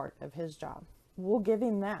some part of his job. We'll give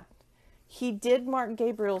him that. He did mark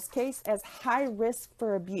Gabriel's case as high risk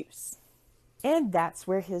for abuse, and that's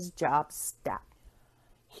where his job stopped.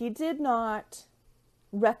 He did not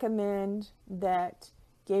recommend that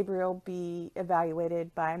Gabriel be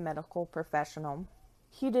evaluated by a medical professional.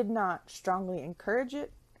 He did not strongly encourage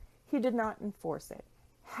it. He did not enforce it.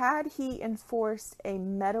 Had he enforced a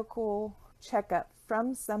medical checkup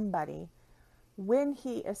from somebody when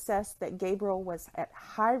he assessed that Gabriel was at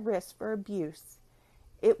high risk for abuse,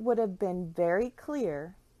 it would have been very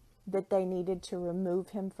clear that they needed to remove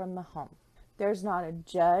him from the home. There's not a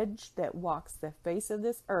judge that walks the face of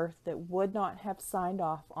this earth that would not have signed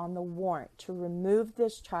off on the warrant to remove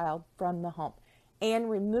this child from the home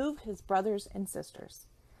and remove his brothers and sisters.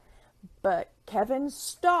 But Kevin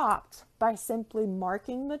stopped by simply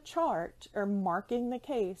marking the chart or marking the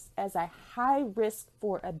case as a high risk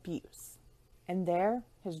for abuse. And there,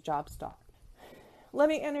 his job stopped. Let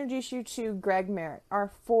me introduce you to Greg Merritt,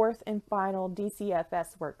 our fourth and final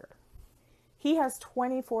DCFS worker. He has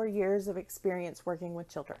 24 years of experience working with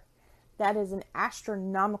children. That is an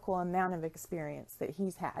astronomical amount of experience that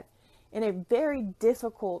he's had in a very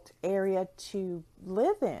difficult area to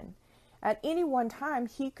live in. At any one time,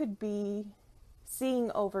 he could be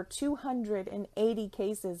seeing over 280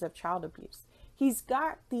 cases of child abuse. He's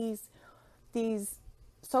got these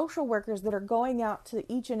social workers that are going out to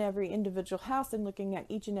each and every individual house and looking at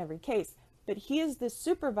each and every case. But he is the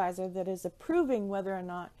supervisor that is approving whether or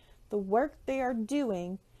not the work they are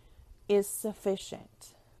doing is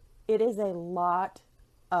sufficient. It is a lot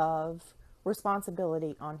of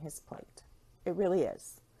responsibility on his plate. It really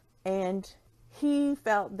is. And he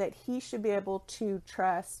felt that he should be able to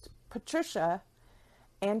trust Patricia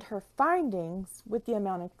and her findings with the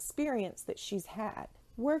amount of experience that she's had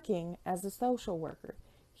working as a social worker.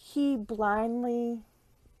 He blindly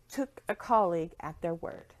took a colleague at their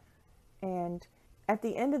word. And at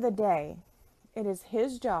the end of the day, it is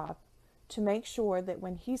his job to make sure that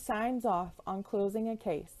when he signs off on closing a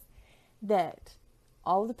case, that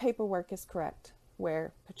all of the paperwork is correct,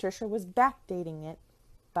 where Patricia was backdating it,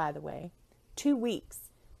 by the way, 2 weeks.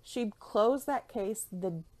 She closed that case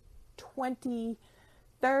the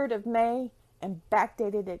 23rd of May and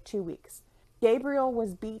backdated it 2 weeks. Gabriel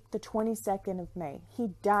was beat the 22nd of May.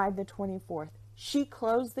 He died the 24th. She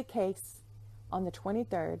closed the case on the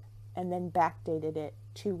 23rd and then backdated it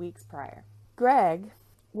 2 weeks prior. Greg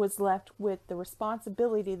was left with the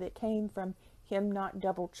responsibility that came from him not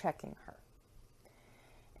double checking her.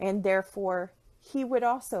 And therefore, he would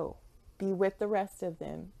also be with the rest of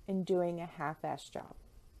them in doing a half-assed job.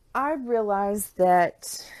 I realize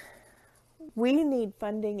that we need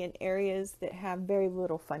funding in areas that have very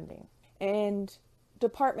little funding. And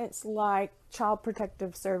departments like Child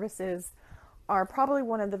Protective Services are probably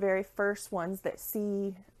one of the very first ones that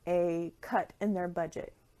see a cut in their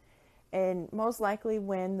budget. And most likely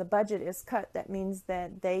when the budget is cut, that means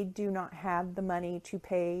that they do not have the money to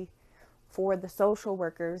pay for the social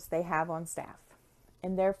workers they have on staff.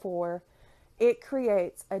 And therefore, it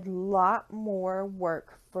creates a lot more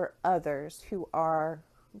work for others who are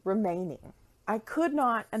remaining. I could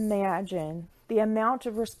not imagine the amount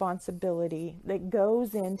of responsibility that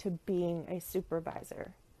goes into being a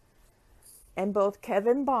supervisor. And both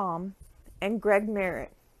Kevin Baum and Greg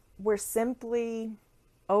Merritt were simply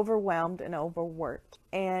overwhelmed and overworked.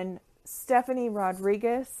 And Stephanie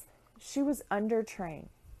Rodriguez, she was undertrained.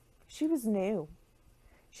 She was new.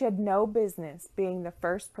 She had no business being the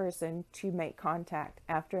first person to make contact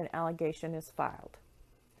after an allegation is filed.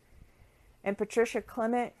 And Patricia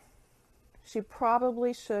Clement, she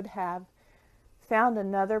probably should have found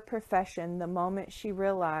another profession the moment she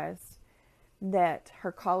realized that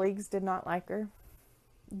her colleagues did not like her.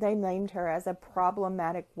 They named her as a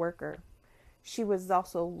problematic worker. She was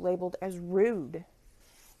also labeled as rude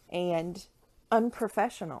and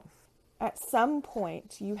unprofessional. At some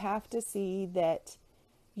point, you have to see that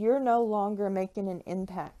you're no longer making an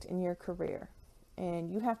impact in your career,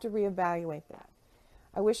 and you have to reevaluate that.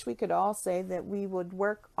 I wish we could all say that we would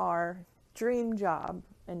work our dream job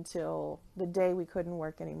until the day we couldn't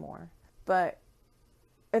work anymore. But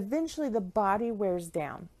eventually the body wears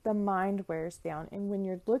down, the mind wears down, and when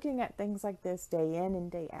you're looking at things like this day in and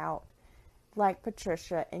day out, like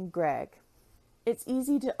Patricia and Greg, it's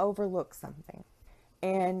easy to overlook something.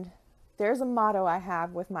 And there's a motto I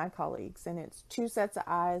have with my colleagues, and it's 2 sets of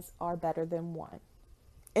eyes are better than 1.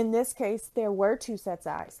 In this case, there were 2 sets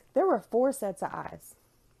of eyes. There were 4 sets of eyes,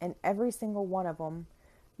 and every single one of them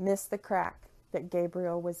missed the crack that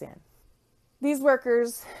Gabriel was in. These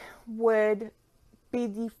workers would be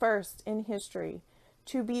the first in history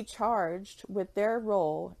to be charged with their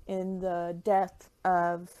role in the death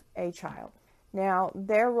of a child. Now,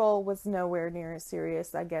 their role was nowhere near as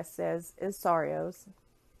serious, I guess, as Sario's,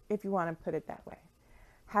 if you want to put it that way.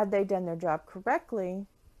 Had they done their job correctly,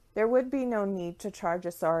 there would be no need to charge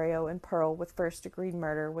Asario and Pearl with first-degree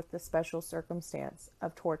murder with the special circumstance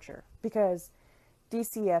of torture, because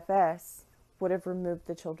DCFS would have removed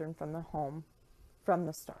the children from the home from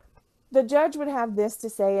the start. The judge would have this to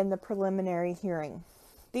say in the preliminary hearing.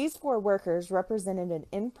 These 4 workers represented an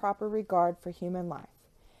improper regard for human life,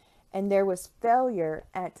 and there was failure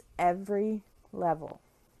at every level.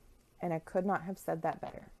 And I could not have said that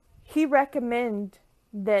better. He recommended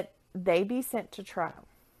that they be sent to trial.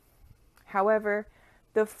 However,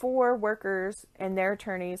 the 4 workers and their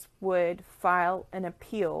attorneys would file an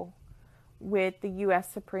appeal with the U.S.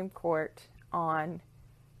 Supreme Court on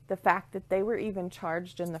the fact that they were even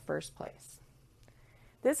charged in the first place.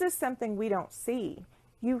 This is something we don't see.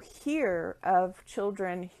 You hear of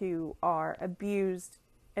children who are abused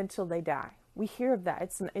until they die. We hear of that.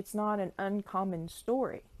 It's not an uncommon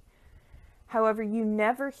story. However, you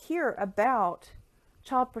never hear about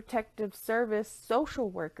Child Protective Service social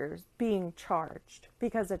workers being charged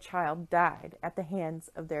because a child died at the hands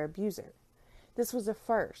of their abuser. This was a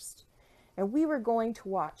first. And we were going to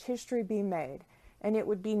watch history be made, and it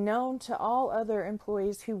would be known to all other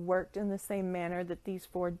employees who worked in the same manner that these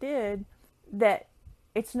 4 did, that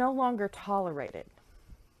it's no longer tolerated,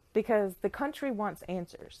 because the country wants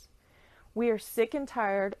answers. We are sick and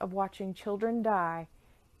tired of watching children die,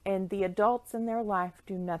 and the adults in their life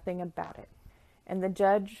do nothing about it. And the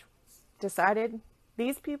judge decided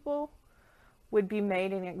these people would be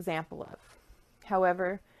made an example of.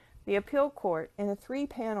 However, the appeal court in a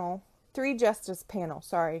 3-justice panel,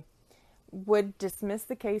 would dismiss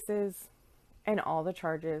the cases and all the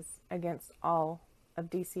charges against all of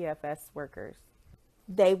DCFS workers.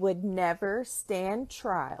 They would never stand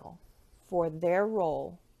trial for their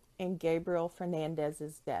role in Gabriel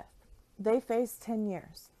Fernandez's death. They faced 10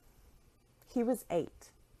 years. He was 8.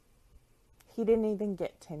 He didn't even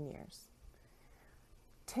get 10 years.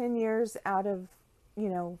 10 years out of,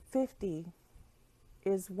 50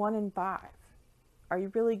 is 1 in 5. Are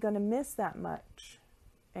you really going to miss that much?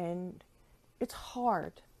 And it's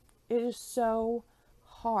hard. It is so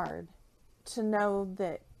hard to know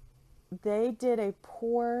that they did a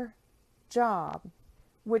poor job,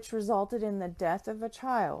 which resulted in the death of a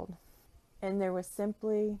child, and there was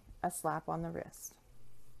simply a slap on the wrist.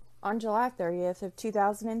 On July 30th of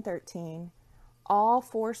 2013, all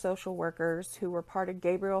 4 social workers who were part of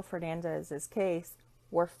Gabriel Fernandez's case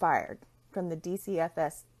were fired from the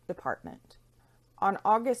DCFS department. On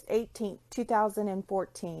August 18,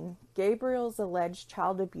 2014, Gabriel's alleged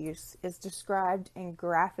child abuse is described in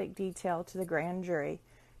graphic detail to the grand jury,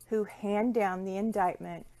 who hand down the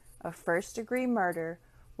indictment of first-degree murder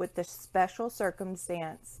with the special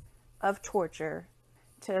circumstance of torture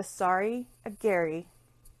to Asari Agari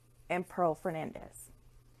and Pearl Fernandez.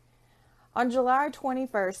 On July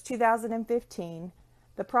 21, 2015,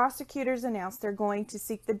 the prosecutors announced they're going to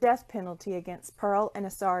seek the death penalty against Pearl and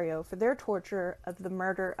Asario for their torture of the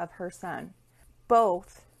murder of her son.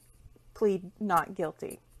 Both plead not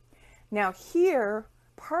guilty. Now here,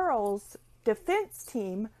 Pearl's defense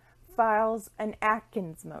team files an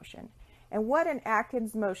Atkins motion. And what an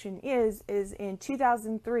Atkins motion is in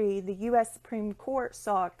 2003, the U.S. Supreme Court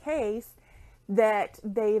saw a case that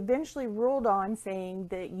they eventually ruled on, saying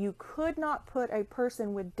that you could not put a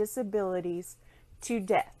person with disabilities to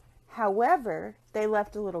death. However, they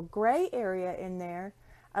left a little gray area in there,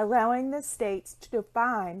 allowing the states to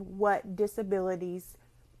define what disabilities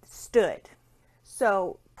stood.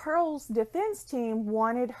 So Pearl's defense team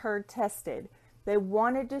wanted her tested. They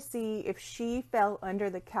wanted to see if she fell under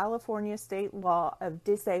the California state law of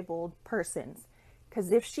disabled persons.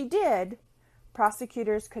 Because if she did,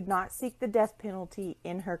 prosecutors could not seek the death penalty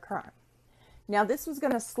in her crime. Now, this was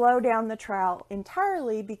going to slow down the trial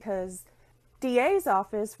entirely because DA's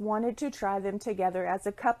office wanted to try them together as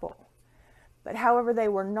a couple. But however, they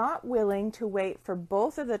were not willing to wait for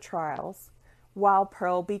both of the trials while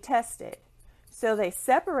Pearl be tested. So they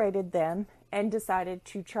separated them and decided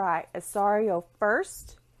to try Asario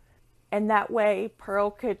first, and that way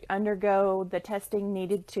Pearl could undergo the testing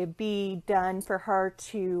needed to be done for her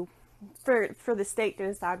to, for the state to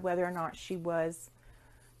decide whether or not she was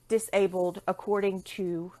disabled according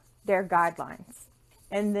to their guidelines.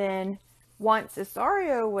 And then once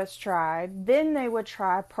Asario was tried, then they would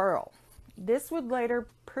try Pearl. This would later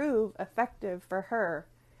prove effective for her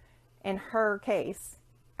in her case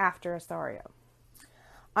after Asario.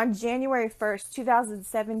 On January 1st,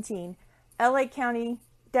 2017, LA County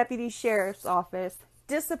Deputy Sheriff's Office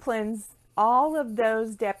disciplines all of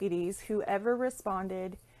those deputies who ever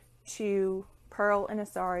responded to Pearl and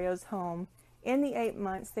Asario's home in the 8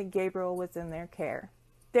 months that Gabriel was in their care.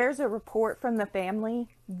 There's a report from the family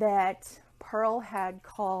that Pearl had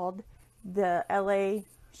called the LA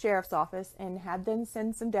Sheriff's Office and had them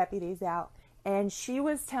send some deputies out, and she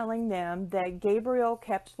was telling them that Gabriel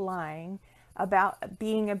kept lying about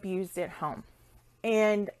being abused at home.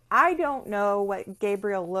 And I don't know what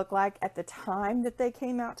Gabriel looked like at the time that they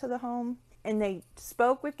came out to the home and they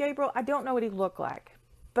spoke with Gabriel. I don't know what he looked like,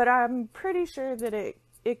 but I'm pretty sure that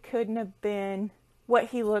it couldn't have been what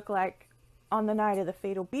he looked like on the night of the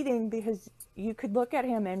fatal beating, because you could look at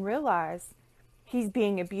him and realize he's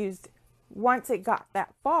being abused once it got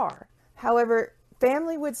that far. However,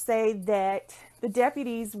 family would say that the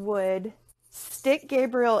deputies would stick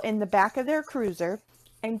Gabriel in the back of their cruiser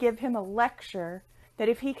and give him a lecture that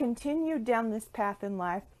if he continued down this path in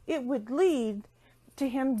life, it would lead to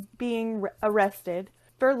him being arrested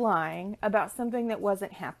for lying about something that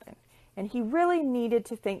wasn't happened. And he really needed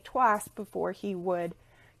to think twice before he would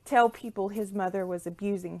tell people his mother was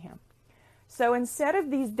abusing him. So instead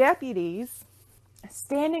of these deputies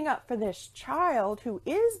standing up for this child who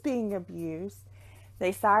is being abused,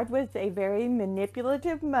 they side with a very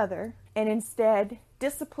manipulative mother and instead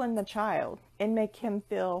discipline the child and make him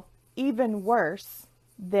feel even worse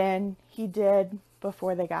than he did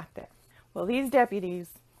before they got there. Well, these deputies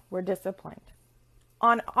were disciplined.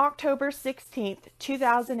 On October 16th,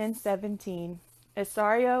 2017,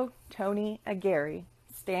 Asario Tony Agari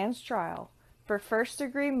stands trial for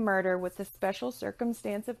first-degree murder with the special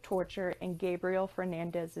circumstance of torture in Gabriel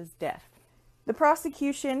Fernandez's death. The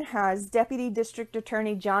prosecution has Deputy District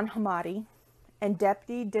Attorney John Hamadi and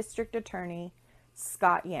Deputy District Attorney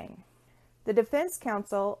Scott Yang. The defense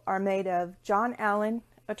counsel are made of John Allen,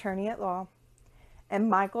 attorney at law, and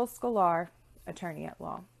Michael Scolar, attorney at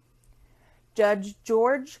law. Judge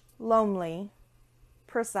George Lomley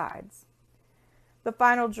presides. The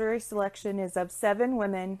final jury selection is of 7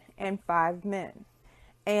 women and 5 men.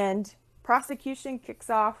 And prosecution kicks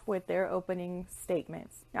off with their opening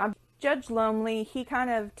statements. Now, Judge Lomley, he kind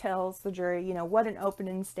of tells the jury, what an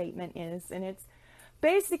opening statement is. And it's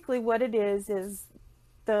basically what it is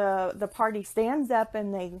the party stands up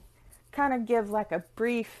and they kind of give like a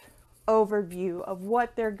brief overview of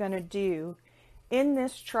what they're going to do in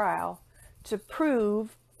this trial to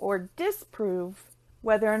prove or disprove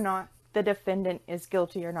whether or not the defendant is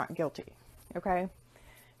guilty or not guilty. Okay?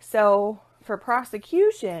 So for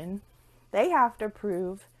prosecution, they have to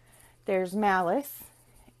prove there's malice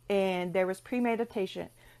and there was premeditation.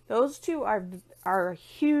 Those two are a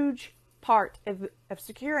huge part of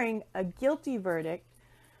securing a guilty verdict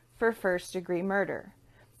for first-degree murder.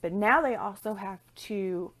 But now they also have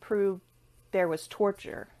to prove there was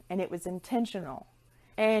torture and it was intentional.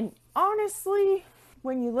 And honestly,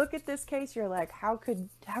 when you look at this case, you're like, how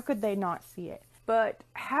could they not see it? But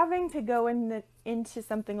having to go into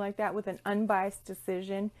something like that with an unbiased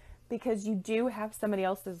decision, because you do have somebody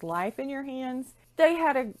else's life in your hands, they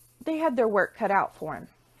had their work cut out for them.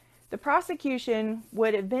 The prosecution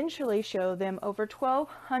would eventually show them over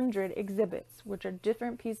 1,200 exhibits, which are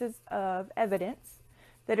different pieces of evidence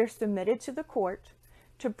that are submitted to the court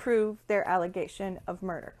to prove their allegation of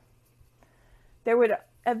murder. There would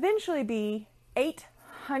eventually be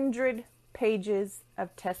 800 pages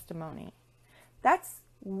of testimony. That's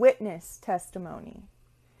witness testimony,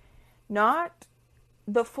 not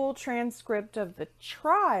the full transcript of the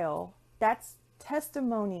trial. That's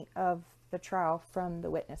testimony of the trial from the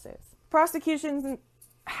witnesses. Prosecution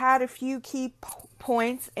had a few key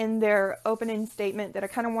points in their opening statement that I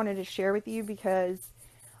kind of wanted to share with you because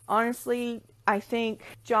honestly, I think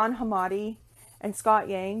John Hamadi and Scott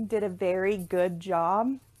Yang did a very good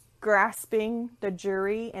job grasping the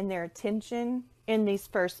jury and their attention in these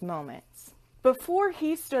first moments. Before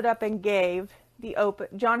he stood up and gave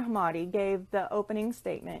John Hamadi gave the opening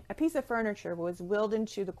statement, a piece of furniture was wheeled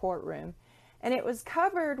into the courtroom, and it was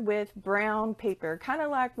covered with brown paper, kind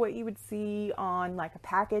of like what you would see on like a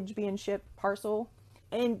package being shipped, parcel,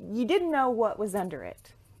 and you didn't know what was under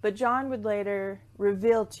it. But John would later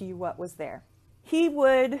reveal to you what was there. He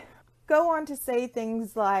would go on to say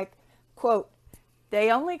things like, quote,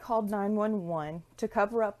 "They only called 911 to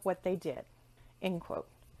cover up what they did," end quote.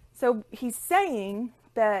 So he's saying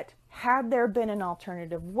that had there been an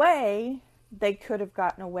alternative way, they could have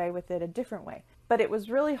gotten away with it a different way. But it was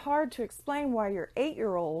really hard to explain why your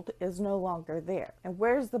 8-year-old is no longer there. And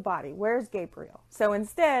where's the body? Where's Gabriel? So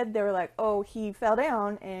instead, they were like, oh, he fell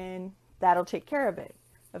down and that'll take care of it.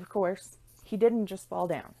 Of course, he didn't just fall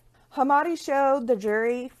down. Hamadi showed the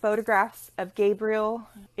jury photographs of Gabriel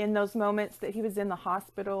in those moments that he was in the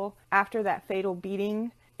hospital after that fatal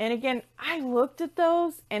beating. And again, I looked at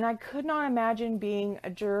those and I could not imagine being a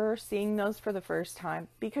juror seeing those for the first time,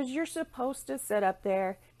 because you're supposed to sit up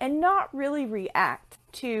there and not really react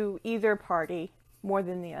to either party more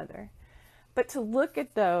than the other. But to look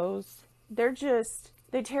at those,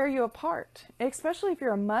 they tear you apart, especially if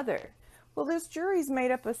you're a mother. Well, this jury's made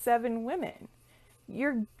up of 7 women.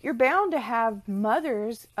 You're bound to have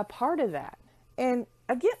mothers a part of that. And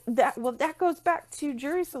again, that goes back to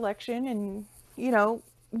jury selection, and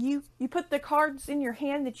you put the cards in your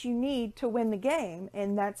hand that you need to win the game,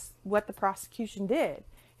 and that's what the prosecution did.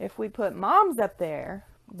 If we put moms up there,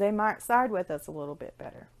 they might side with us a little bit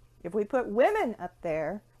better. If we put women up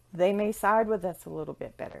there, they may side with us a little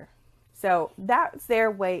bit better. So that's their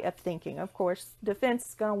way of thinking. Of course, defense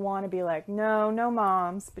is going to want to be like, no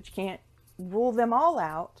moms, but you can't rule them all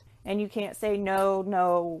out. And you can't say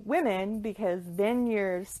no women, because then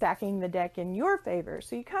you're stacking the deck in your favor.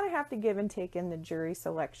 So you kind of have to give and take in the jury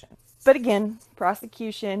selection. But again,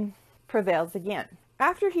 prosecution prevails again.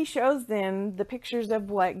 After he shows them the pictures of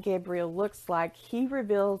what Gabriel looks like, he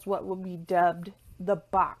reveals what will be dubbed the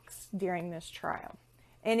box during this trial.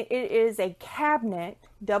 And it is a cabinet,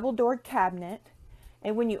 double-doored cabinet.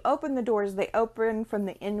 And when you open the doors, they open from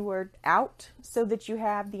the inward out so that you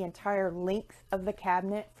have the entire length of the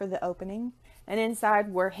cabinet for the opening. And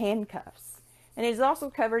inside were handcuffs. And it's also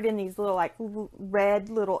covered in these little red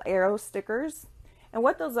little arrow stickers. And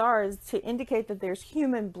what those are is to indicate that there's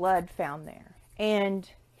human blood found there. And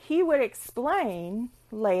he would explain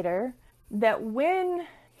later that when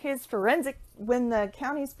the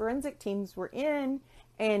county's forensic teams were in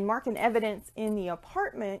and marking evidence in the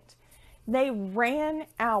apartment, they ran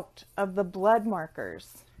out of the blood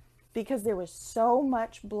markers because there was so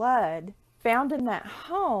much blood found in that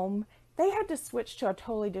home. They had to switch to a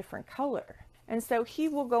totally different color. And so he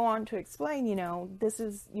will go on to explain, this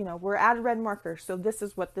is, we're out of red markers, so this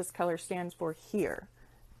is what this color stands for here.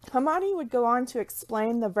 Hamadi would go on to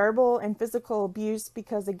explain the verbal and physical abuse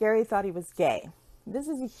because Gary thought he was gay. This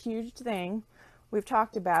is a huge thing. We've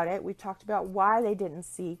talked about it. We've talked about why they didn't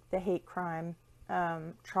seek the hate crime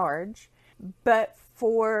charge. But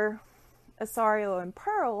for Asario and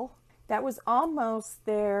Pearl, that was almost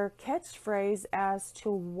their catchphrase as to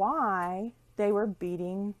why they were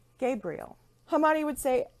beating Gabriel. Hamadi would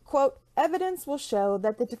say, quote, evidence will show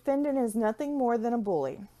that the defendant is nothing more than a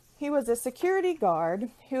bully. He was a security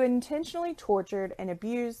guard who intentionally tortured and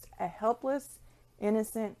abused a helpless,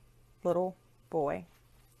 innocent little boy,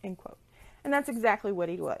 end quote. And that's exactly what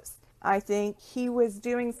he was. I think he was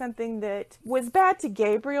doing something that was bad to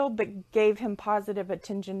Gabriel, but gave him positive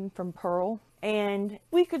attention from Pearl. And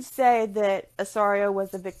we could say that Asario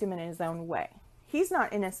was a victim in his own way. He's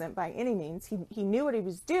not innocent by any means. He knew what he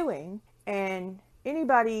was doing, and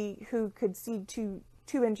anybody who could see two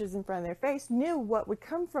inches in front of their face knew what would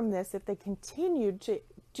come from this if they continued to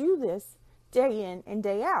do this day in and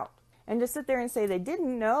day out. And to sit there and say they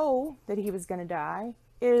didn't know that he was going to die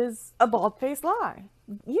is a bald-faced lie.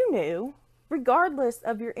 You knew, regardless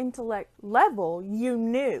of your intellect level, you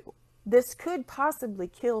knew this could possibly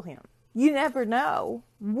kill him. You never know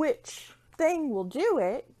which thing will do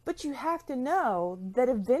it, but you have to know that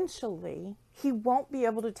eventually he won't be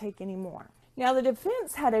able to take any more. Now, the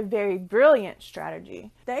defense had a very brilliant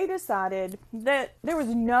strategy. They decided that there was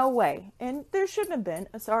no way, and there shouldn't have been.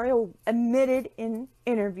 Asario admitted in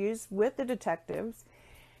interviews with the detectives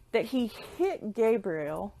that he hit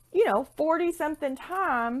Gabriel, 40-something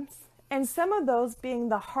times, and some of those being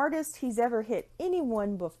the hardest he's ever hit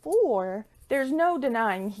anyone before. There's no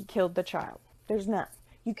denying he killed the child. There's none.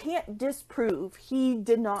 You can't disprove he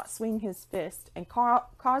did not swing his fist and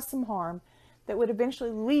cause some harm that would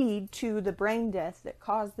eventually lead to the brain death that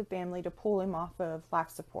caused the family to pull him off of life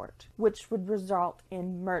support, which would result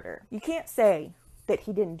in murder. You can't say that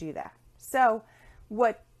he didn't do that. So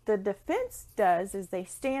what the defense does is they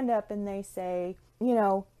stand up and they say,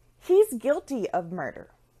 he's guilty of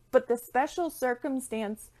murder, but the special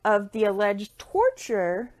circumstance of the alleged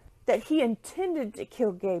torture, that he intended to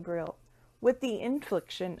kill Gabriel with the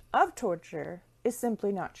infliction of torture, is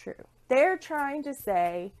simply not true. They're trying to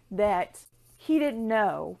say that he didn't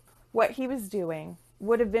know what he was doing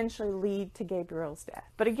would eventually lead to Gabriel's death.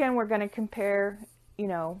 But again, we're going to compare,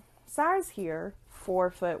 size here.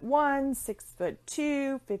 4'1",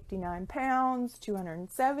 6'2", 59 pounds,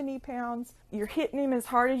 270 pounds. You're hitting him as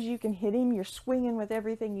hard as you can hit him. You're swinging with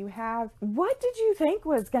everything you have. What did you think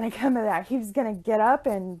was going to come of that? He was going to get up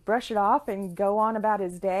and brush it off and go on about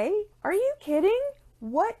his day? Are you kidding?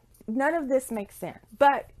 What? None of this makes sense.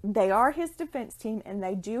 But they are his defense team, and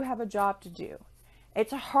they do have a job to do.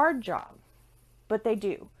 It's a hard job, but they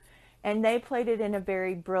do. And they played it in a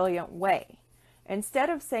very brilliant way. Instead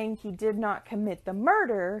of saying he did not commit the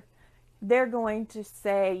murder, they're going to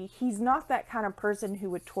say he's not that kind of person who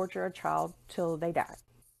would torture a child till they die.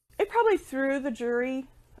 It probably threw the jury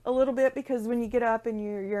a little bit, because when you get up and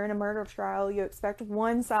you're in a murder trial, you expect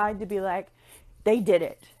one side to be like, they did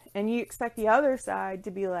it. And you expect the other side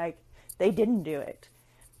to be like, they didn't do it.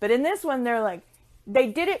 But in this one, they're like, they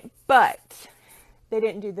did it, but they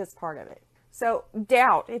didn't do this part of it. So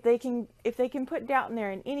doubt, if they can put doubt in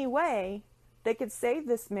there in any way, they could save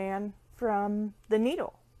this man from the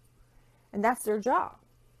needle. And that's their job.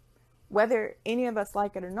 Whether any of us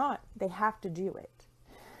like it or not, they have to do it.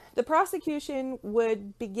 The prosecution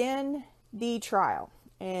would begin the trial,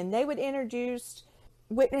 and they would introduce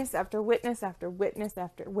witness after witness after witness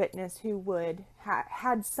after witness who would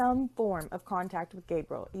had some form of contact with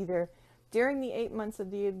Gabriel, either during the 8 months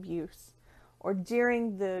of the abuse or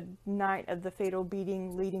during the night of the fatal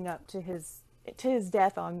beating leading up to his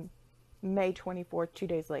death on May 24th, 2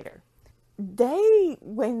 days later.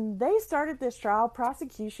 When they started this trial,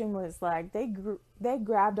 prosecution was like, they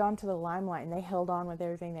grabbed onto the limelight and they held on with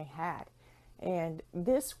everything they had. And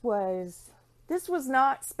this was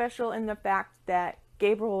not special in the fact that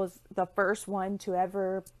Gabriel was the first one to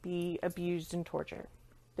ever be abused and tortured.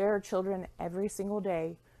 There are children every single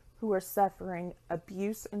day who are suffering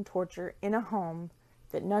abuse and torture in a home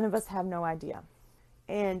that none of us have no idea.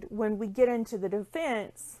 And when we get into the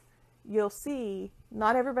defense, you'll see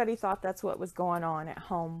not everybody thought that's what was going on at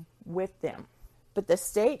home with them. But the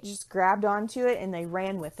state just grabbed onto it and they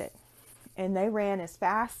ran with it. And they ran as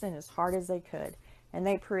fast and as hard as they could. And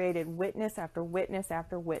they paraded witness after witness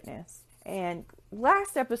after witness. And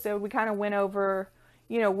last episode, we kind of went over,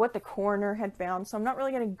 what the coroner had found. So I'm not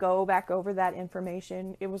really going to go back over that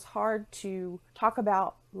information. It was hard to talk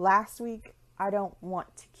about last week. I don't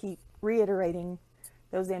want to keep reiterating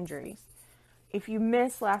those injuries. If you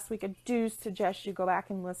missed last week, I do suggest you go back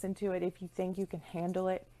and listen to it if you think you can handle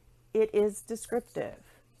it. It is descriptive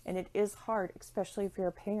and it is hard, especially if you're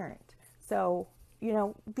a parent. So,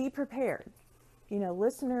 be prepared.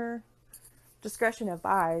 Listener discretion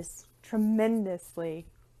advised tremendously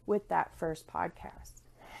with that first podcast.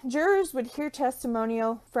 Jurors would hear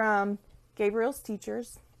testimonial from Gabriel's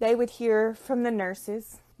teachers. They would hear from the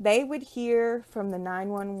nurses. They would hear from the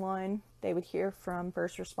 911, they would hear from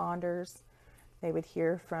first responders, they would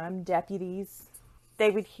hear from deputies, they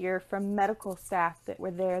would hear from medical staff that were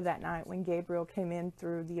there that night when Gabriel came in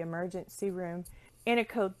through the emergency room in a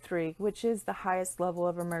code 3, which is the highest level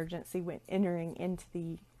of emergency when entering into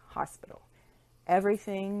the hospital.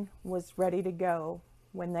 Everything was ready to go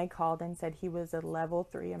when they called and said he was a level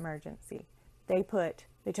 3 emergency. They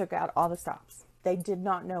took out all the stops. They did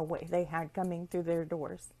not know what they had coming through their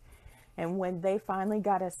doors. And when they finally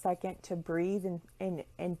got a second to breathe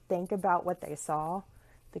and think about what they saw,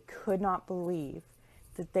 they could not believe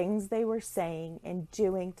the things they were saying and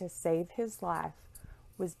doing to save his life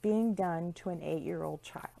was being done to an 8-year-old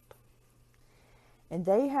child. And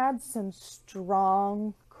they had some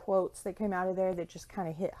strong quotes that came out of there that just kind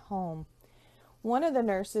of hit home. One of the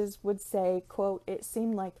nurses would say, quote, "It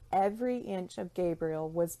seemed like every inch of Gabriel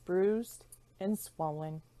was bruised and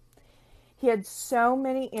swollen. He had so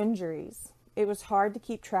many injuries, it was hard to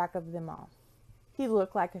keep track of them all. He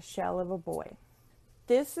looked like a shell of a boy."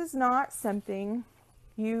 This is not something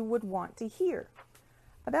you would want to hear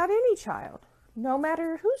about any child, no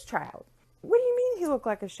matter whose child. What do you mean he looked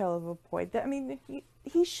like a shell of a boy? I mean,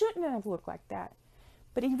 he shouldn't have looked like that.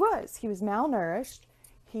 But he was. He was malnourished.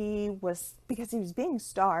 Because he was being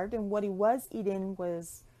starved, and what he was eating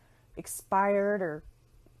was expired or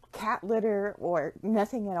cat litter or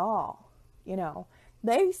nothing at all.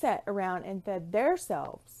 They sat around and fed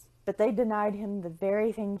themselves, but they denied him the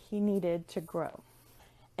very thing he needed to grow.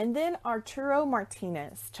 And then Arturo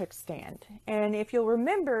Martinez took stand. And if you'll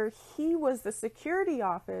remember, he was the security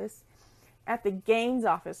office at the Gaines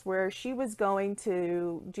office where she was going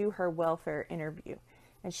to do her welfare interview.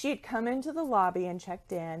 And she had come into the lobby and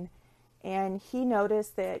checked in, and he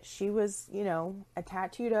noticed that she was, a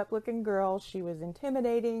tattooed up looking girl. She was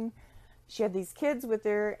intimidating. She had these kids with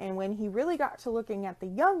her, and when he really got to looking at the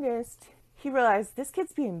youngest, he realized this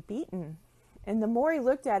kid's being beaten. And the more he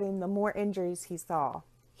looked at him, the more injuries he saw.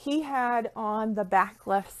 He had on the back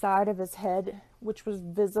left side of his head, which was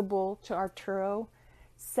visible to Arturo,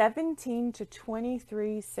 17 to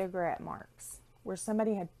 23 cigarette marks where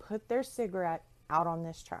somebody had put their cigarette out on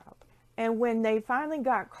this child. And when they finally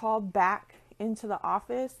got called back into the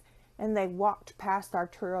office and they walked past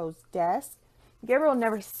Arturo's desk, Gabriel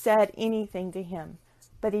never said anything to him,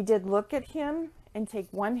 but he did look at him and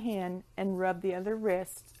take one hand and rub the other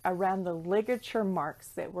wrist around the ligature marks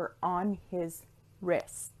that were on his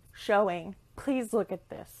wrist, showing, "Please look at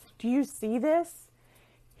this. Do you see this?"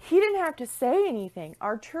 He didn't have to say anything.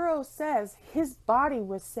 Arturo says his body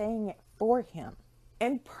was saying it for him.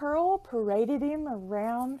 And Pearl paraded him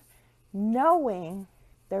around knowing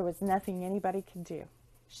there was nothing anybody could do.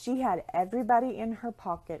 She had everybody in her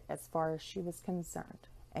pocket as far as she was concerned.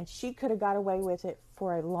 And she could have got away with it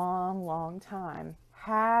for a long, long time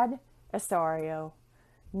had Osorio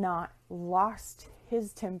not lost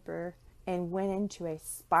his temper and went into a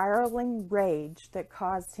spiraling rage that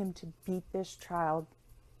caused him to beat this child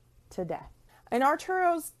to death. And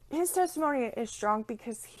his testimony is strong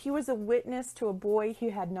because he was a witness to a boy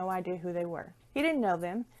who had no idea who they were. He didn't know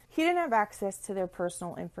them. He didn't have access to their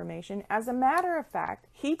personal information. As a matter of fact,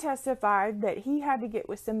 he testified that he had to get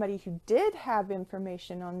with somebody who did have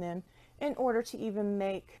information on them in order to even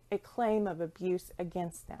make a claim of abuse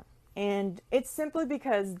against them. And it's simply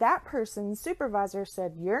because that person's supervisor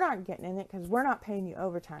said, "You're not getting in it because we're not paying you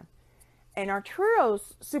overtime." And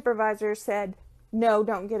Arturo's supervisor said, "No,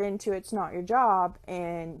 don't get into it. It's not your job."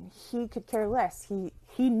 And he could care less.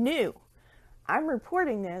 He knew, I'm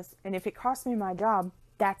reporting this, and if it costs me my job,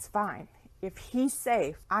 that's fine. If he's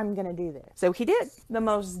safe, I'm going to do this. So he did. The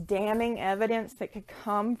most damning evidence that could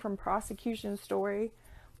come from prosecution's story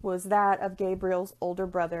was that of Gabriel's older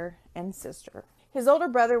brother and sister. His older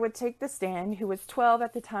brother would take the stand, who was 12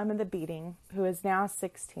 at the time of the beating, who is now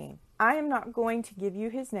 16. I am not going to give you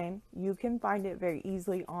his name. You can find it very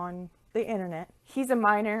easily on the internet. He's a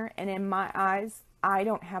minor, and in my eyes, I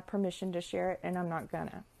don't have permission to share it, and I'm not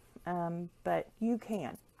gonna. But you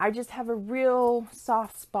can. I just have a real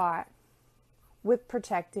soft spot with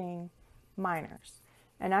protecting minors.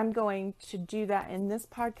 And I'm going to do that in this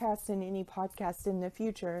podcast and any podcast in the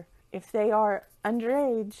future. If they are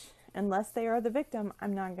underage, unless they are the victim,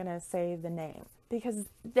 I'm not going to say the name. Because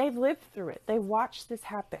they've lived through it. They watched this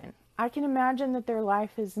happen. I can imagine that their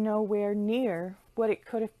life is nowhere near what it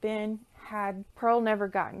could have been had Pearl never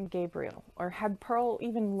gotten Gabriel. Or had Pearl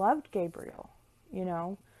even loved Gabriel,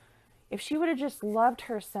 If she would have just loved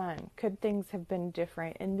her son, could things have been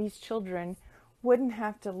different? And these children wouldn't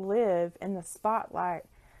have to live in the spotlight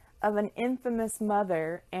of an infamous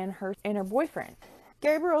mother and her boyfriend.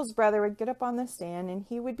 Gabriel's brother would get up on the stand and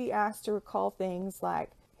he would be asked to recall things like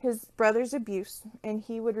his brother's abuse, and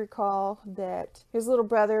he would recall that his little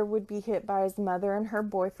brother would be hit by his mother and her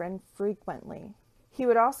boyfriend frequently. He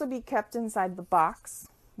would also be kept inside the box,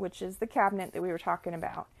 which is the cabinet that we were talking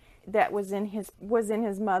about, that was in his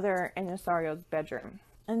mother and Osario's bedroom.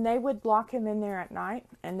 And they would lock him in there at night,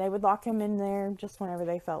 and they would lock him in there just whenever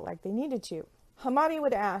they felt like they needed to. Hamadi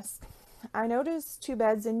would ask, I noticed 2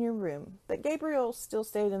 beds in your room, but Gabriel still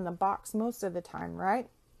stayed in the box most of the time, right?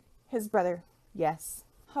 His brother, yes.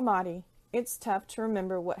 Hamadi, it's tough to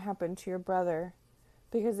remember what happened to your brother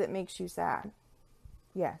because it makes you sad.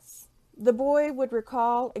 Yes. The boy would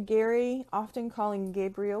recall Gary often calling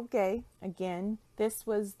Gabriel gay. Again, this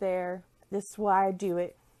is why I do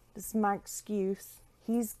it. This is my excuse.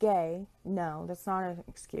 He's gay. No, that's not an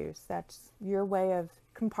excuse. That's your way of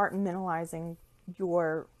compartmentalizing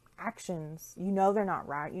your actions. You know they're not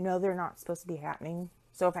right. You know they're not supposed to be happening.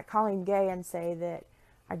 So if I call him gay and say that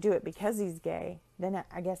I do it because he's gay, then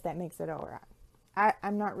I guess that makes it all right.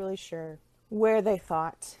 I'm not really sure where they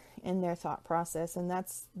thought in their thought process, and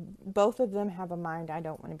that's, both of them have a mind I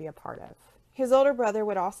don't want to be a part of. His older brother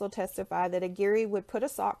would also testify that Aguirre would put a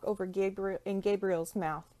sock over Gabriel's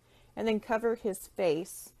mouth and then cover his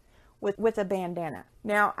face with a bandana.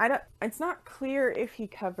 Now, it's not clear if he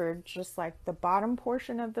covered just like the bottom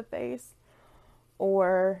portion of the face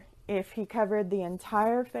or if he covered the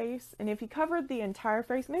entire face. And if he covered the entire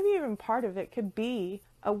face, maybe even part of it could be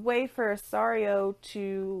a way for Osario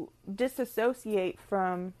to disassociate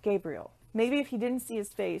from Gabriel. Maybe if he didn't see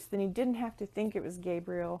his face, then he didn't have to think it was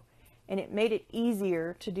Gabriel, and it made it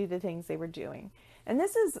easier to do the things they were doing. And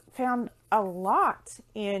this is found a lot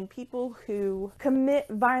in people who commit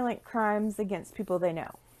violent crimes against people they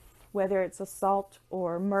know, whether it's assault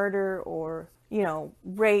or murder or,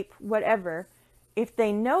 rape, whatever. If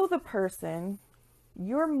they know the person,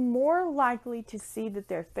 you're more likely to see that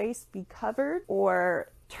their face be covered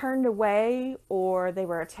or turned away or they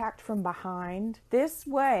were attacked from behind. This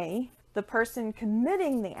way, the person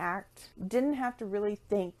committing the act didn't have to really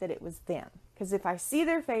think that it was them. Because if I see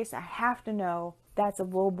their face, I have to know that's a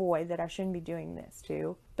little boy that I shouldn't be doing this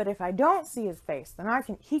to. But if I don't see his face, then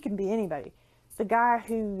he can be anybody. The guy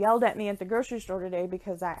who yelled at me at the grocery store today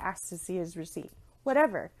because I asked to see his receipt.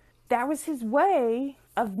 Whatever. That was his way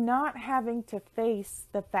of not having to face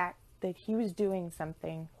the fact that he was doing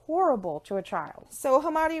something horrible to a child. So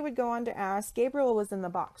Hamadi would go on to ask, Gabriel was in the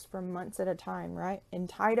box for months at a time, right? And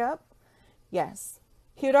tied up? Yes.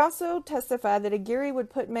 He would also testify that Aguirre would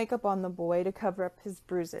put makeup on the boy to cover up his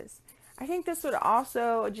bruises. I think this would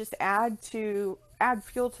also just add fuel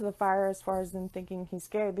to the fire as far as them thinking he's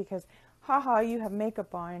gay because, haha, you have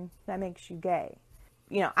makeup on, that makes you gay.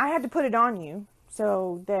 I had to put it on you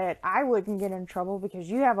so that I wouldn't get in trouble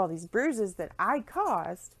because you have all these bruises that I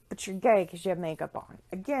caused, but you're gay because you have makeup on.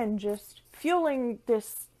 Again, just fueling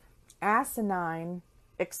this asinine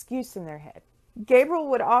excuse in their head. Gabriel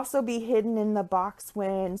would also be hidden in the box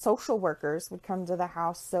when social workers would come to the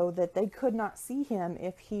house so that they could not see him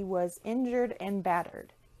if he was injured and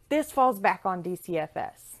battered. This falls back on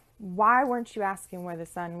DCFS. Why weren't you asking where the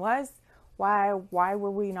son was? Why were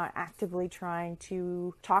we not actively trying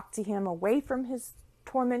to talk to him away from his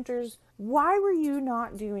tormentors? Why were you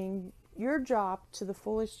not doing your job to the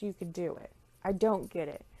fullest you could do it? I don't get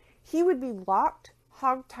it. He would be locked,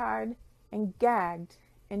 hogtied, and gagged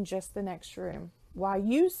in just the next room while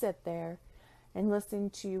you sit there and listen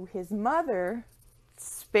to his mother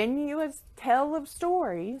spin you a tale of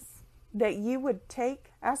stories that you would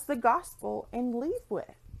take as the gospel and leave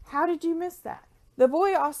with. How did you miss that? The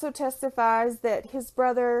boy also testifies that his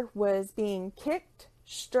brother was being kicked,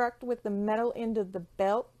 struck with the metal end of the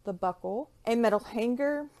belt, the buckle, a metal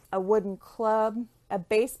hanger, a wooden club, a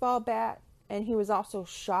baseball bat, and he was also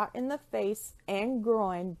shot in the face and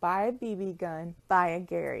groin by a BB gun by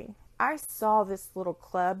Aguirre. I saw this little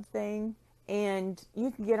club thing, and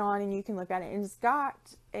you can get on and you can look at it, and it's got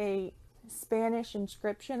a Spanish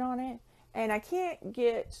inscription on it, and I can't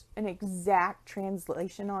get an exact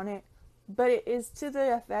translation on it, but it is to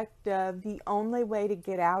the effect of the only way to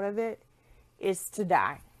get out of it is to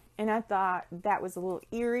die. And I thought that was a little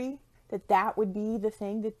eerie, that would be the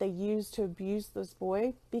thing that they used to abuse this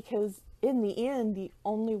boy, because in the end, the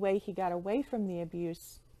only way he got away from the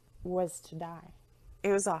abuse was to die.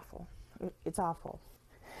 It was awful. It's awful.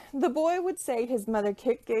 The boy would say his mother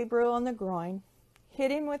kicked Gabriel in the groin,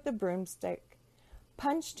 hit him with a broomstick,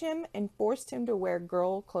 punched him, and forced him to wear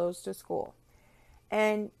girl clothes to school.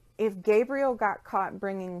 And if Gabriel got caught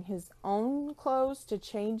bringing his own clothes to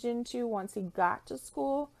change into once he got to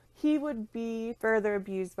school, he would be further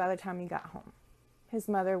abused by the time he got home. His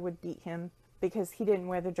mother would beat him because he didn't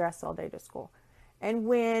wear the dress all day to school. And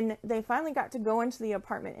when they finally got to go into the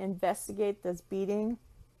apartment and investigate this beating,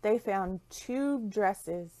 they found 2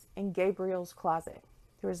 dresses in Gabriel's closet.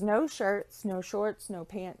 There was no shirts, no shorts, no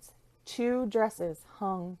pants. 2 dresses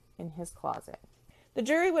hung in his closet. The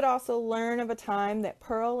jury would also learn of a time that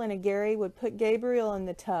Pearl and Agary would put Gabriel in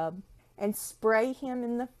the tub and spray him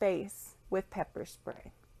in the face with pepper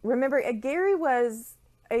spray. Remember, Agary was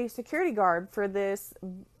a security guard for this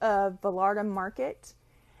Vallarta market,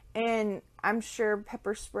 and I'm sure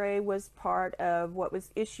pepper spray was part of what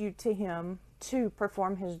was issued to him to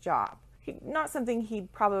perform his job. Not something he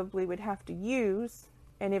probably would have to use,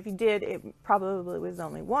 and if he did, it probably was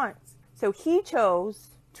only once. So he chose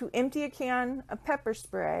to empty a can of pepper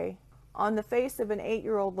spray on the face of an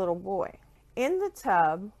 8-year-old little boy in the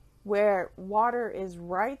tub where water is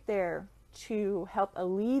right there to help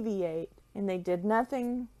alleviate, and they did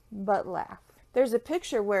nothing but laugh. There's a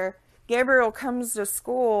picture where Gabriel comes to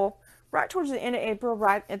school right towards the end of April,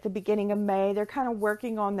 right at the beginning of May. They're kind of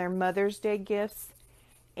working on their Mother's Day gifts,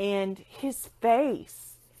 and his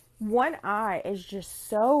face, one eye is just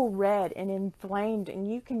so red and inflamed,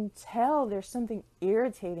 and you can tell there's something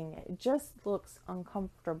irritating it. It just looks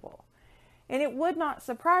uncomfortable. And it would not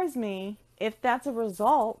surprise me if that's a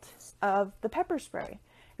result of the pepper spray.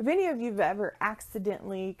 If any of you have ever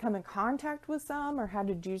accidentally come in contact with some or had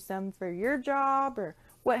to do some for your job or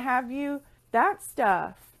what have you, that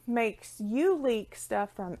stuff makes you leak stuff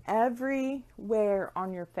from everywhere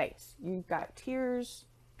on your face. You've got tears,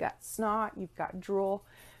 you've got snot, you've got drool,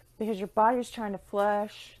 because your body's trying to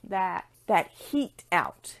flush that heat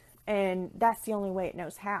out, and that's the only way it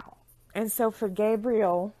knows how. And so for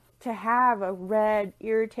Gabriel to have a red,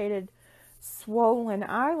 irritated, swollen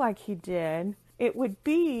eye like he did, it would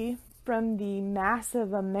be from the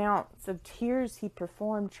massive amounts of tears he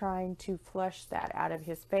performed trying to flush that out of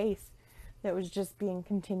his face that was just being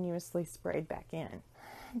continuously sprayed back in.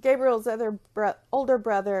 Gabriel's older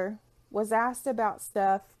brother was asked about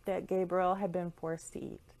stuff that Gabriel had been forced to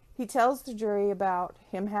eat. He tells the jury about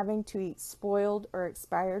him having to eat spoiled or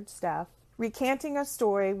expired stuff, recanting a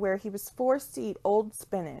story where he was forced to eat old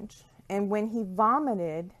spinach, and when he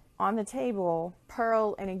vomited on the table,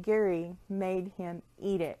 Pearl and Agary made him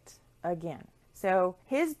eat it again. So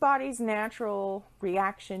his body's natural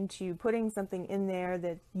reaction to putting something in there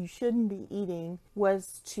that you shouldn't be eating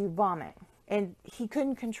was to vomit. And he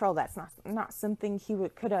couldn't control that. It's not something he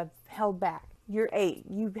could have held back. You're 8.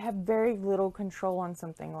 You have very little control on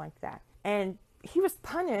something like that. And he was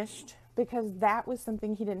punished because that was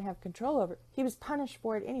something he didn't have control over. He was punished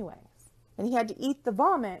for it anyways. And he had to eat the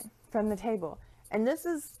vomit from the table. And this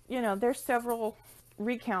is, there's several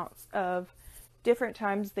recounts of different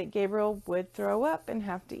times that Gabriel would throw up and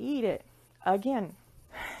have to eat it again.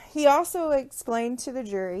 He also explained to the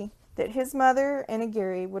jury that his mother and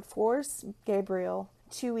Agary would force Gabriel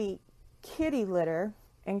to eat kitty litter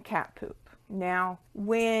and cat poop. Now,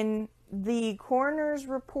 when the coroner's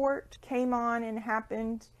report came on and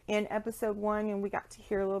happened in episode 1, and we got to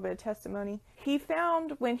hear a little bit of testimony, he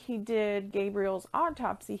found, when he did Gabriel's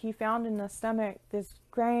autopsy, he found in the stomach this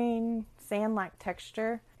grain, sand-like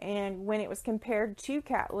texture, and when it was compared to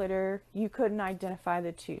cat litter, you couldn't identify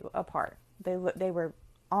the two apart. They were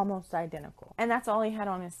almost identical. And that's all he had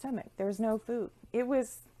on his stomach. There was no food. It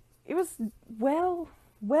was well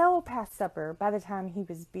past supper by the time he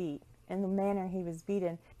was beat. In the manner he was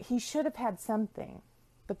beaten, he should have had something,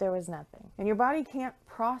 but there was nothing. And your body can't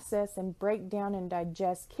process and break down and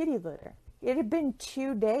digest kitty litter. It had been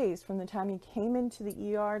 2 days from the time he came into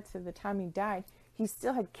the ER to the time he died. He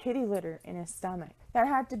still had kitty litter in his stomach. That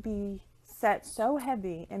had to be set so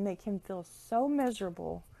heavy and make him feel so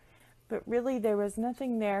miserable, but really there was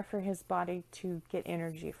nothing there for his body to get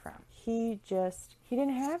energy from. He didn't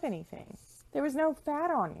have anything. There was no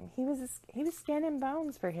fat on him. He was skin and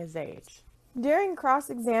bones for his age. During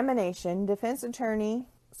cross-examination, defense attorney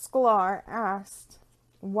Sklar asked,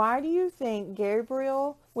 "Why do you think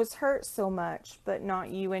Gabriel was hurt so much, but not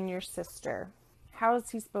you and your sister?" How is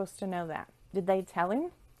he supposed to know that? Did they tell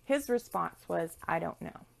him? His response was, "I don't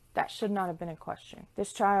know." That should not have been a question.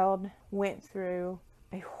 This child went through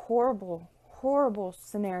a horrible, horrible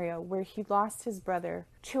scenario where he lost his brother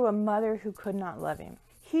to a mother who could not love him.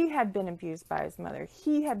 He had been abused by his mother.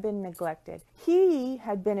 He had been neglected. He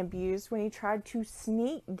had been abused when he tried to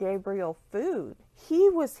sneak Gabriel food. He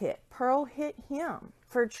was hit. Pearl hit him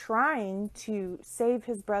for trying to save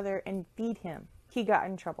his brother and feed him. He got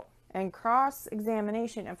in trouble. And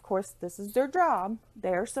cross-examination, of course, this is their job.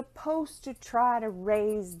 They're supposed to try to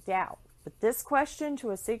raise doubt. But this question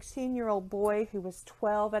to a 16-year-old boy who was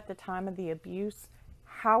 12 at the time of the abuse,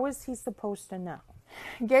 how is he supposed to know?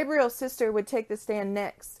 Gabriel's sister would take the stand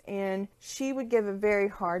next, and she would give a very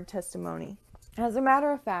hard testimony. As a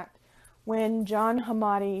matter of fact, when John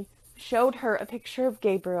Hamadi showed her a picture of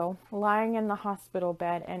Gabriel lying in the hospital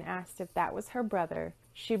bed and asked if that was her brother,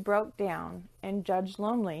 she broke down, and Judge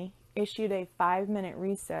Lonely issued a 5-minute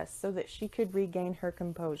recess so that she could regain her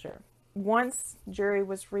composure. Once jury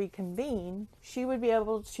was reconvened, she would be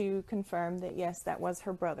able to confirm that yes, that was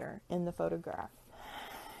her brother in the photograph.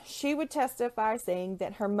 She would testify saying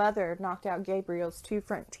that her mother knocked out Gabriel's 2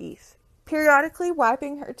 front teeth. Periodically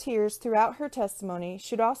wiping her tears throughout her testimony,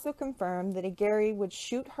 she'd also confirm that Gary would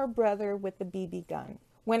shoot her brother with a BB gun.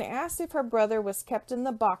 When asked if her brother was kept in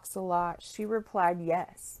the box a lot, she replied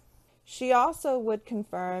yes. She also would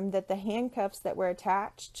confirm that the handcuffs that were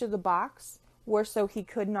attached to the box were so he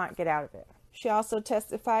could not get out of it. She also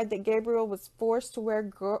testified that Gabriel was forced to wear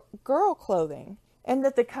girl clothing and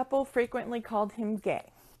that the couple frequently called him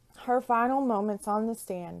gay. Her final moments on the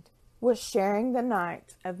stand was sharing the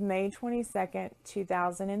night of May 22nd,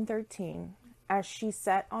 2013, as she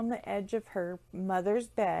sat on the edge of her mother's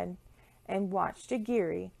bed and watched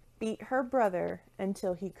Gary beat her brother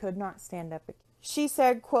until he could not stand up again. She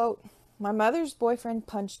said, quote, "My mother's boyfriend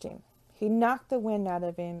punched him. He knocked the wind out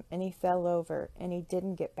of him and he fell over and he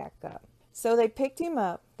didn't get back up. So they picked him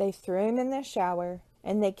up, they threw him in the shower,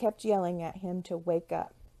 and they kept yelling at him to wake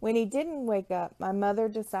up. When he didn't wake up, my mother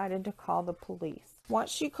decided to call the police. Once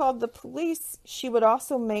she called the police, she would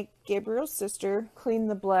also make Gabriel's sister clean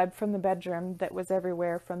the blood from the bedroom that was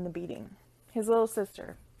everywhere from the beating. His little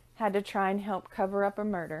sister had to try and help cover up a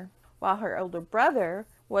murder, while her older brother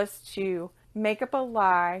was to make up a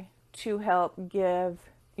lie to help to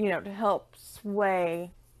help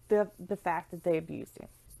sway the fact that they abused him.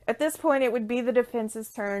 At this point, it would be the defense's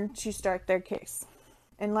turn to start their case.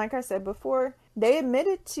 And like I said before, they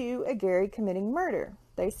admitted to Gary committing murder.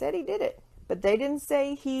 They said he did it, but they didn't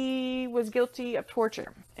say he was guilty of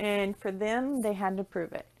torture. And for them, they had to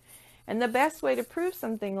prove it. And the best way to prove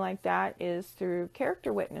something like that is through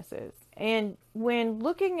character witnesses. And when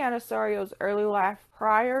looking at Osario's early life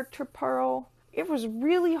prior to Pearl, it was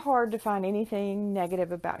really hard to find anything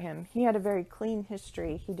negative about him. He had a very clean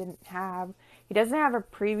history. He doesn't have a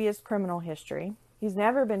previous criminal history. He's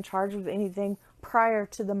never been charged with anything prior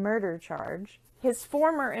to the murder charge. His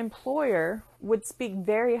former employer would speak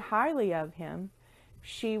very highly of him.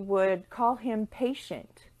 She would call him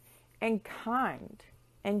patient and kind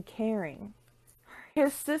and caring.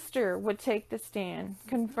 His sister would take the stand,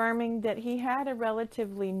 confirming that he had a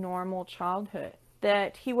relatively normal childhood,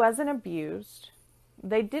 that he wasn't abused.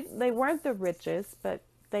 They weren't the richest, but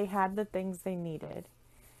they had the things they needed.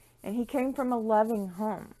 And he came from a loving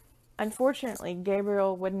home. Unfortunately,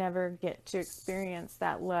 Gabriel would never get to experience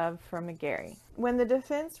that love from Gary. When the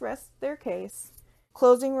defense rested their case,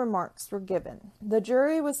 closing remarks were given. The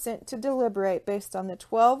jury was sent to deliberate based on the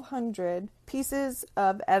 1,200 pieces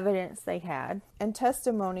of evidence they had and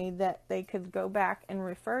testimony that they could go back and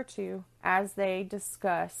refer to as they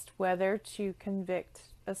discussed whether to convict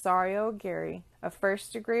Osario Gary of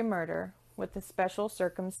first-degree murder with the special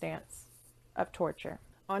circumstance of torture.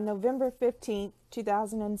 On November 15,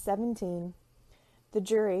 2017, the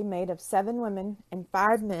jury, made of 7 women and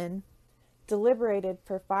 5 men, deliberated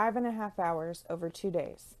for 5.5 hours over 2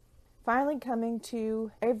 days. Finally coming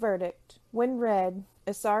to a verdict, when read,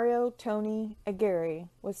 Osario Tony Aguirre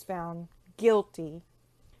was found guilty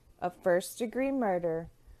of first-degree murder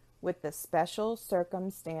with the special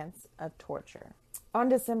circumstance of torture. On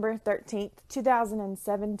December 13,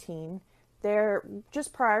 2017,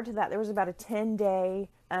 just prior to that, there was about a 10-day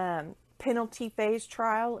penalty phase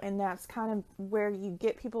trial, and that's kind of where you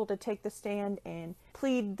get people to take the stand and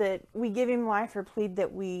plead that we give him life or plead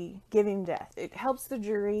that we give him death. It helps the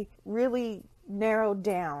jury really narrow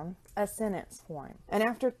down a sentence for him. And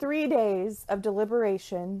after 3 days of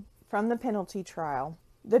deliberation from the penalty trial,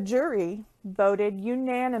 the jury voted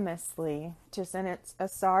unanimously to sentence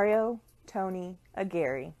Osario Tony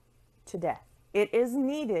Aguirre to death. It is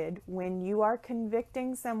needed when you are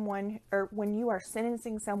convicting someone, or when you are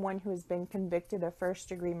sentencing someone who has been convicted of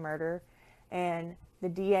first-degree murder and the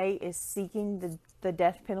DA is seeking the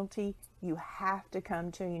death penalty, you have to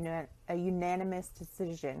come to a unanimous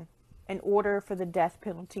decision in order for the death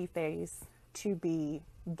penalty phase to be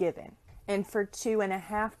given. And for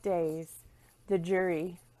 2.5 days, the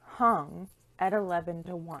jury hung at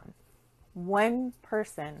 11-1. One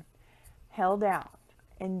person held out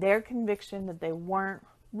in their conviction that they weren't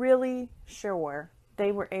really sure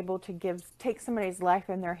they were able to take somebody's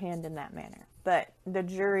life in their hand in that manner. But the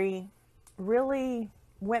jury really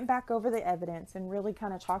went back over the evidence and really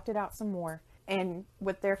kind of talked it out some more. And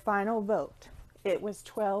with their final vote, It was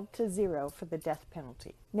 12-0 for the death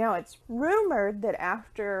penalty. Now, it's rumored that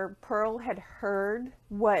after Pearl had heard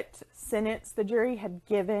what sentence the jury had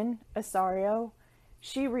given Osorio,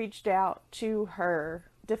 she reached out to her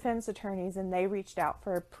defense attorneys and they reached out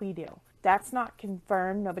for a plea deal. That's not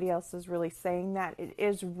confirmed. Nobody else is really saying that. It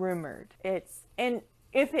is rumored. And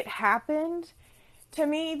if it happened, to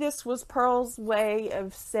me, this was Pearl's way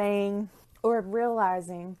of saying or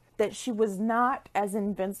realizing that she was not as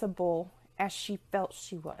invincible as she felt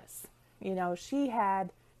she was. She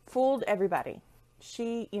had fooled everybody.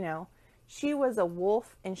 She was a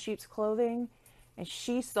wolf in sheep's clothing, and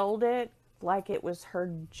she sold it like it was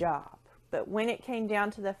her job. But when it came down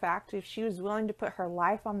to the fact if she was willing to put her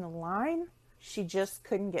life on the line, she just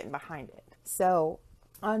couldn't get behind it. So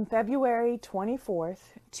on February 24th,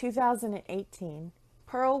 2018,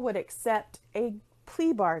 Pearl would accept a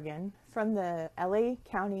plea bargain from the LA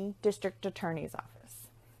County District Attorney's Office.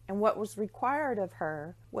 And what was required of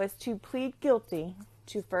her was to plead guilty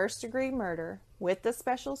to first-degree murder with the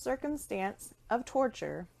special circumstance of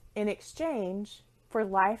torture in exchange for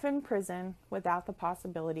life in prison without the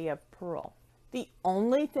possibility of parole. The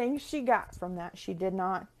only thing she got from that, she did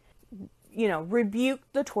not, rebuke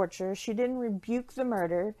the torture. She didn't rebuke the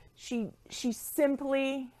murder. She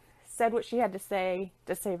simply said what she had to say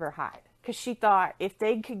to save her hide. Because she thought if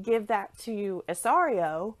they could give that to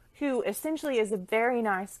Osorio, who essentially is a very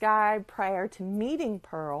nice guy prior to meeting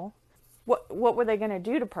Pearl, what were they going to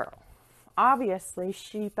do to Pearl? Obviously,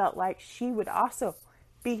 she felt like she would also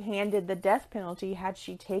be handed the death penalty had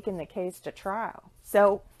she taken the case to trial.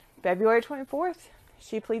 So, February 24th,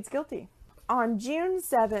 she pleads guilty. On June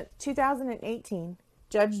 7th, 2018,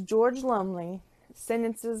 Judge George Lumley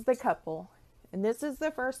sentences the couple. And this is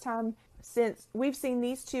the first time since we've seen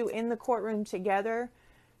these two in the courtroom together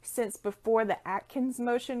since before the Atkins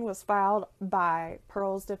motion was filed by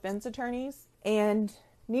Pearl's defense attorneys. And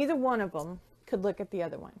neither one of them could look at the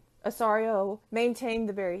other one. Osorio maintained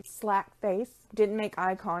the very slack face, didn't make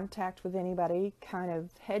eye contact with anybody, kind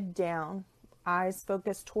of head down, eyes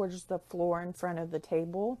focused towards the floor in front of the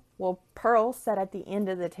table. Well, Pearl sat at the end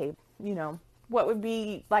of the table, what would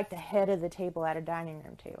be like the head of the table at a dining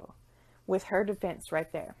room table, with her defense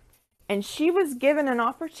right there. And she was given an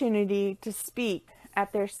opportunity to speak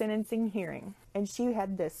at their sentencing hearing. And she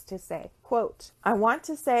had this to say, quote, "I want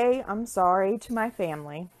to say I'm sorry to my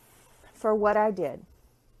family for what I did.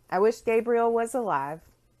 I wish Gabriel was alive.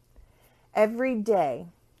 Every day,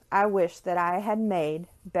 I wish that I had made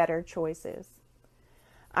better choices.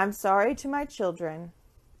 I'm sorry to my children,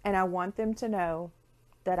 and I want them to know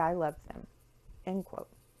that I love them." End quote.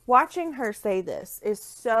 Watching her say this is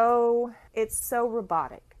so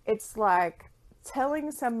robotic. It's like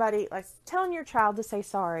telling somebody, like telling your child to say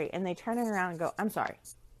sorry, and they turn it around and go, "I'm sorry."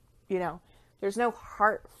 There's no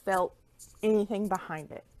heartfelt anything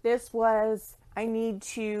behind it. This was, I need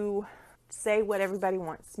to say what everybody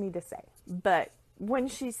wants me to say. But when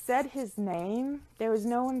she said his name, there was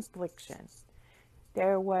no infliction.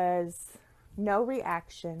 There was no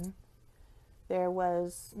reaction. There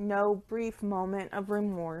was no brief moment of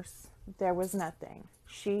remorse. There was nothing.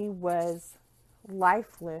 She was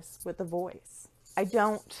lifeless with a voice. I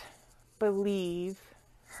don't believe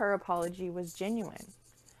her apology was genuine.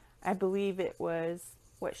 I believe it was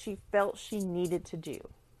what she felt she needed to do.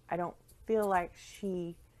 I don't feel like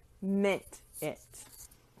she meant it.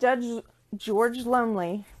 Judge George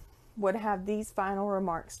Lumley would have these final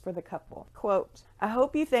remarks for the couple. Quote, "I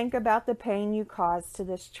hope you think about the pain you caused to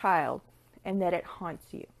this child and that it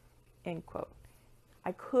haunts you." End quote.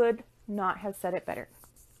 I could not have said it better.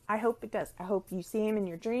 I hope it does. I hope you see him in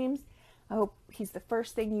your dreams. I hope he's the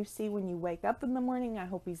first thing you see when you wake up in the morning. I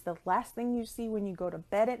hope he's the last thing you see when you go to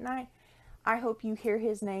bed at night. I hope you hear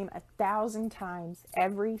his name 1,000 times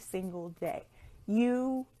every single day.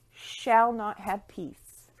 You shall not have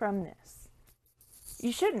peace from this.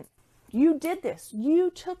 You shouldn't. You did this. You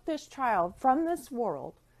took this child from this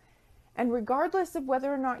world, and regardless of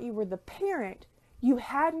whether or not you were the parent, you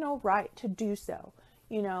had no right to do so.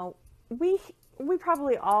 We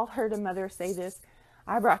probably all heard a mother say this,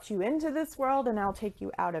 "I brought you into this world and I'll take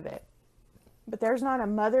you out of it." But there's not a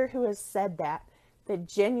mother who has said that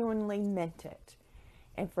genuinely meant it.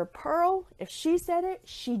 And for Pearl, if she said it,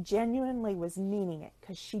 she genuinely was meaning it,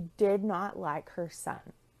 because she did not like her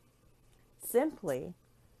son. Simply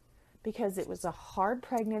because it was a hard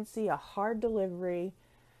pregnancy, a hard delivery,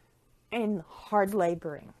 and hard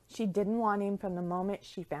laboring. She didn't want him from the moment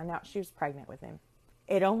she found out she was pregnant with him.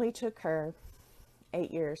 It only took her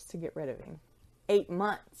 8 years to get rid of him. 8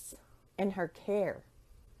 months in her care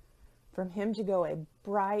from him to go a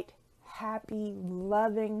bright, happy,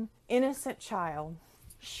 loving, innocent child.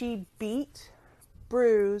 She beat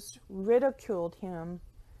bruised, ridiculed him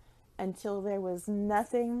until there was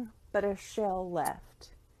nothing but a shell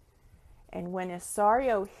left. And when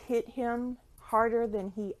Isario hit him harder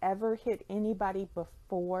than he ever hit anybody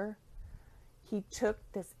before, he took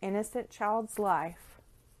this innocent child's life,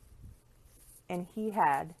 and he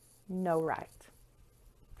had no right.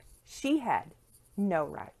 She had no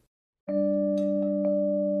right.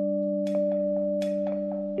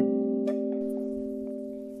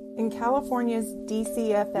 In California's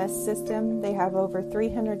DCFS system, they have over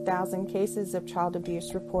 300,000 cases of child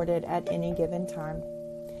abuse reported at any given time.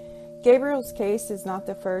 Gabriel's case is not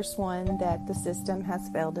the first one that the system has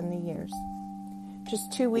failed in the years.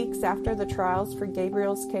 Just 2 weeks after the trials for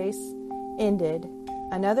Gabriel's case ended,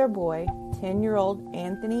 another boy, 10-year-old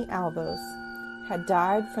Anthony Alvos, had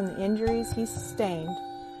died from the injuries he sustained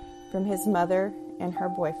from his mother and her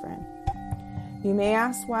boyfriend. You may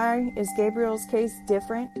ask, why is Gabriel's case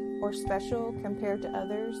different or special compared to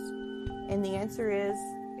others? And the answer is,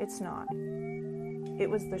 it's not. It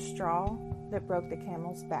was the straw that broke the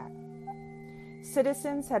camel's back.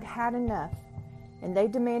 Citizens had had enough, and they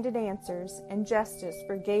demanded answers and justice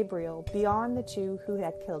for Gabriel beyond the two who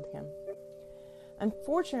had killed him.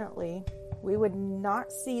 Unfortunately, we would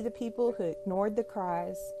not see the people who ignored the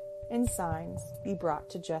cries and signs be brought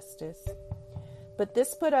to justice. But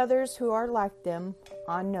this put others who are like them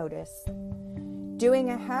on notice. Doing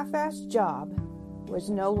a half-assed job was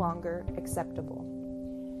no longer acceptable.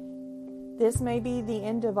 This may be the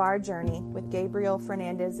end of our journey with Gabriel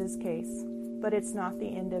Fernandez's case, but it's not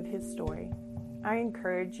the end of his story. I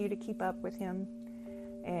encourage you to keep up with him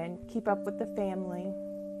and keep up with the family.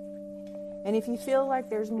 And if you feel like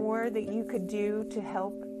there's more that you could do to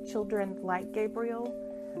help children like Gabriel,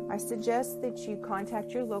 I suggest that you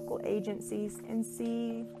contact your local agencies and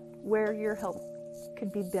see where your help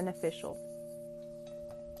could be beneficial.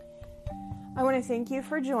 I want to thank you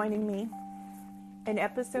for joining me in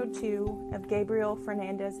episode 2 of Gabriel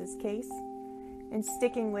Fernandez's case and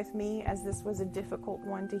sticking with me as this was a difficult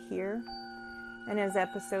one to hear and as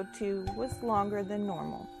episode 2 was longer than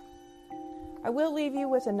normal. I will leave you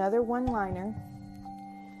with another one-liner.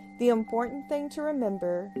 The important thing to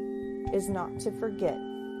remember is not to forget.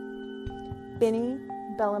 Benny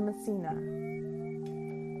Bellamessina.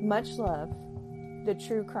 Much love, the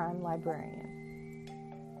True Crime Librarian.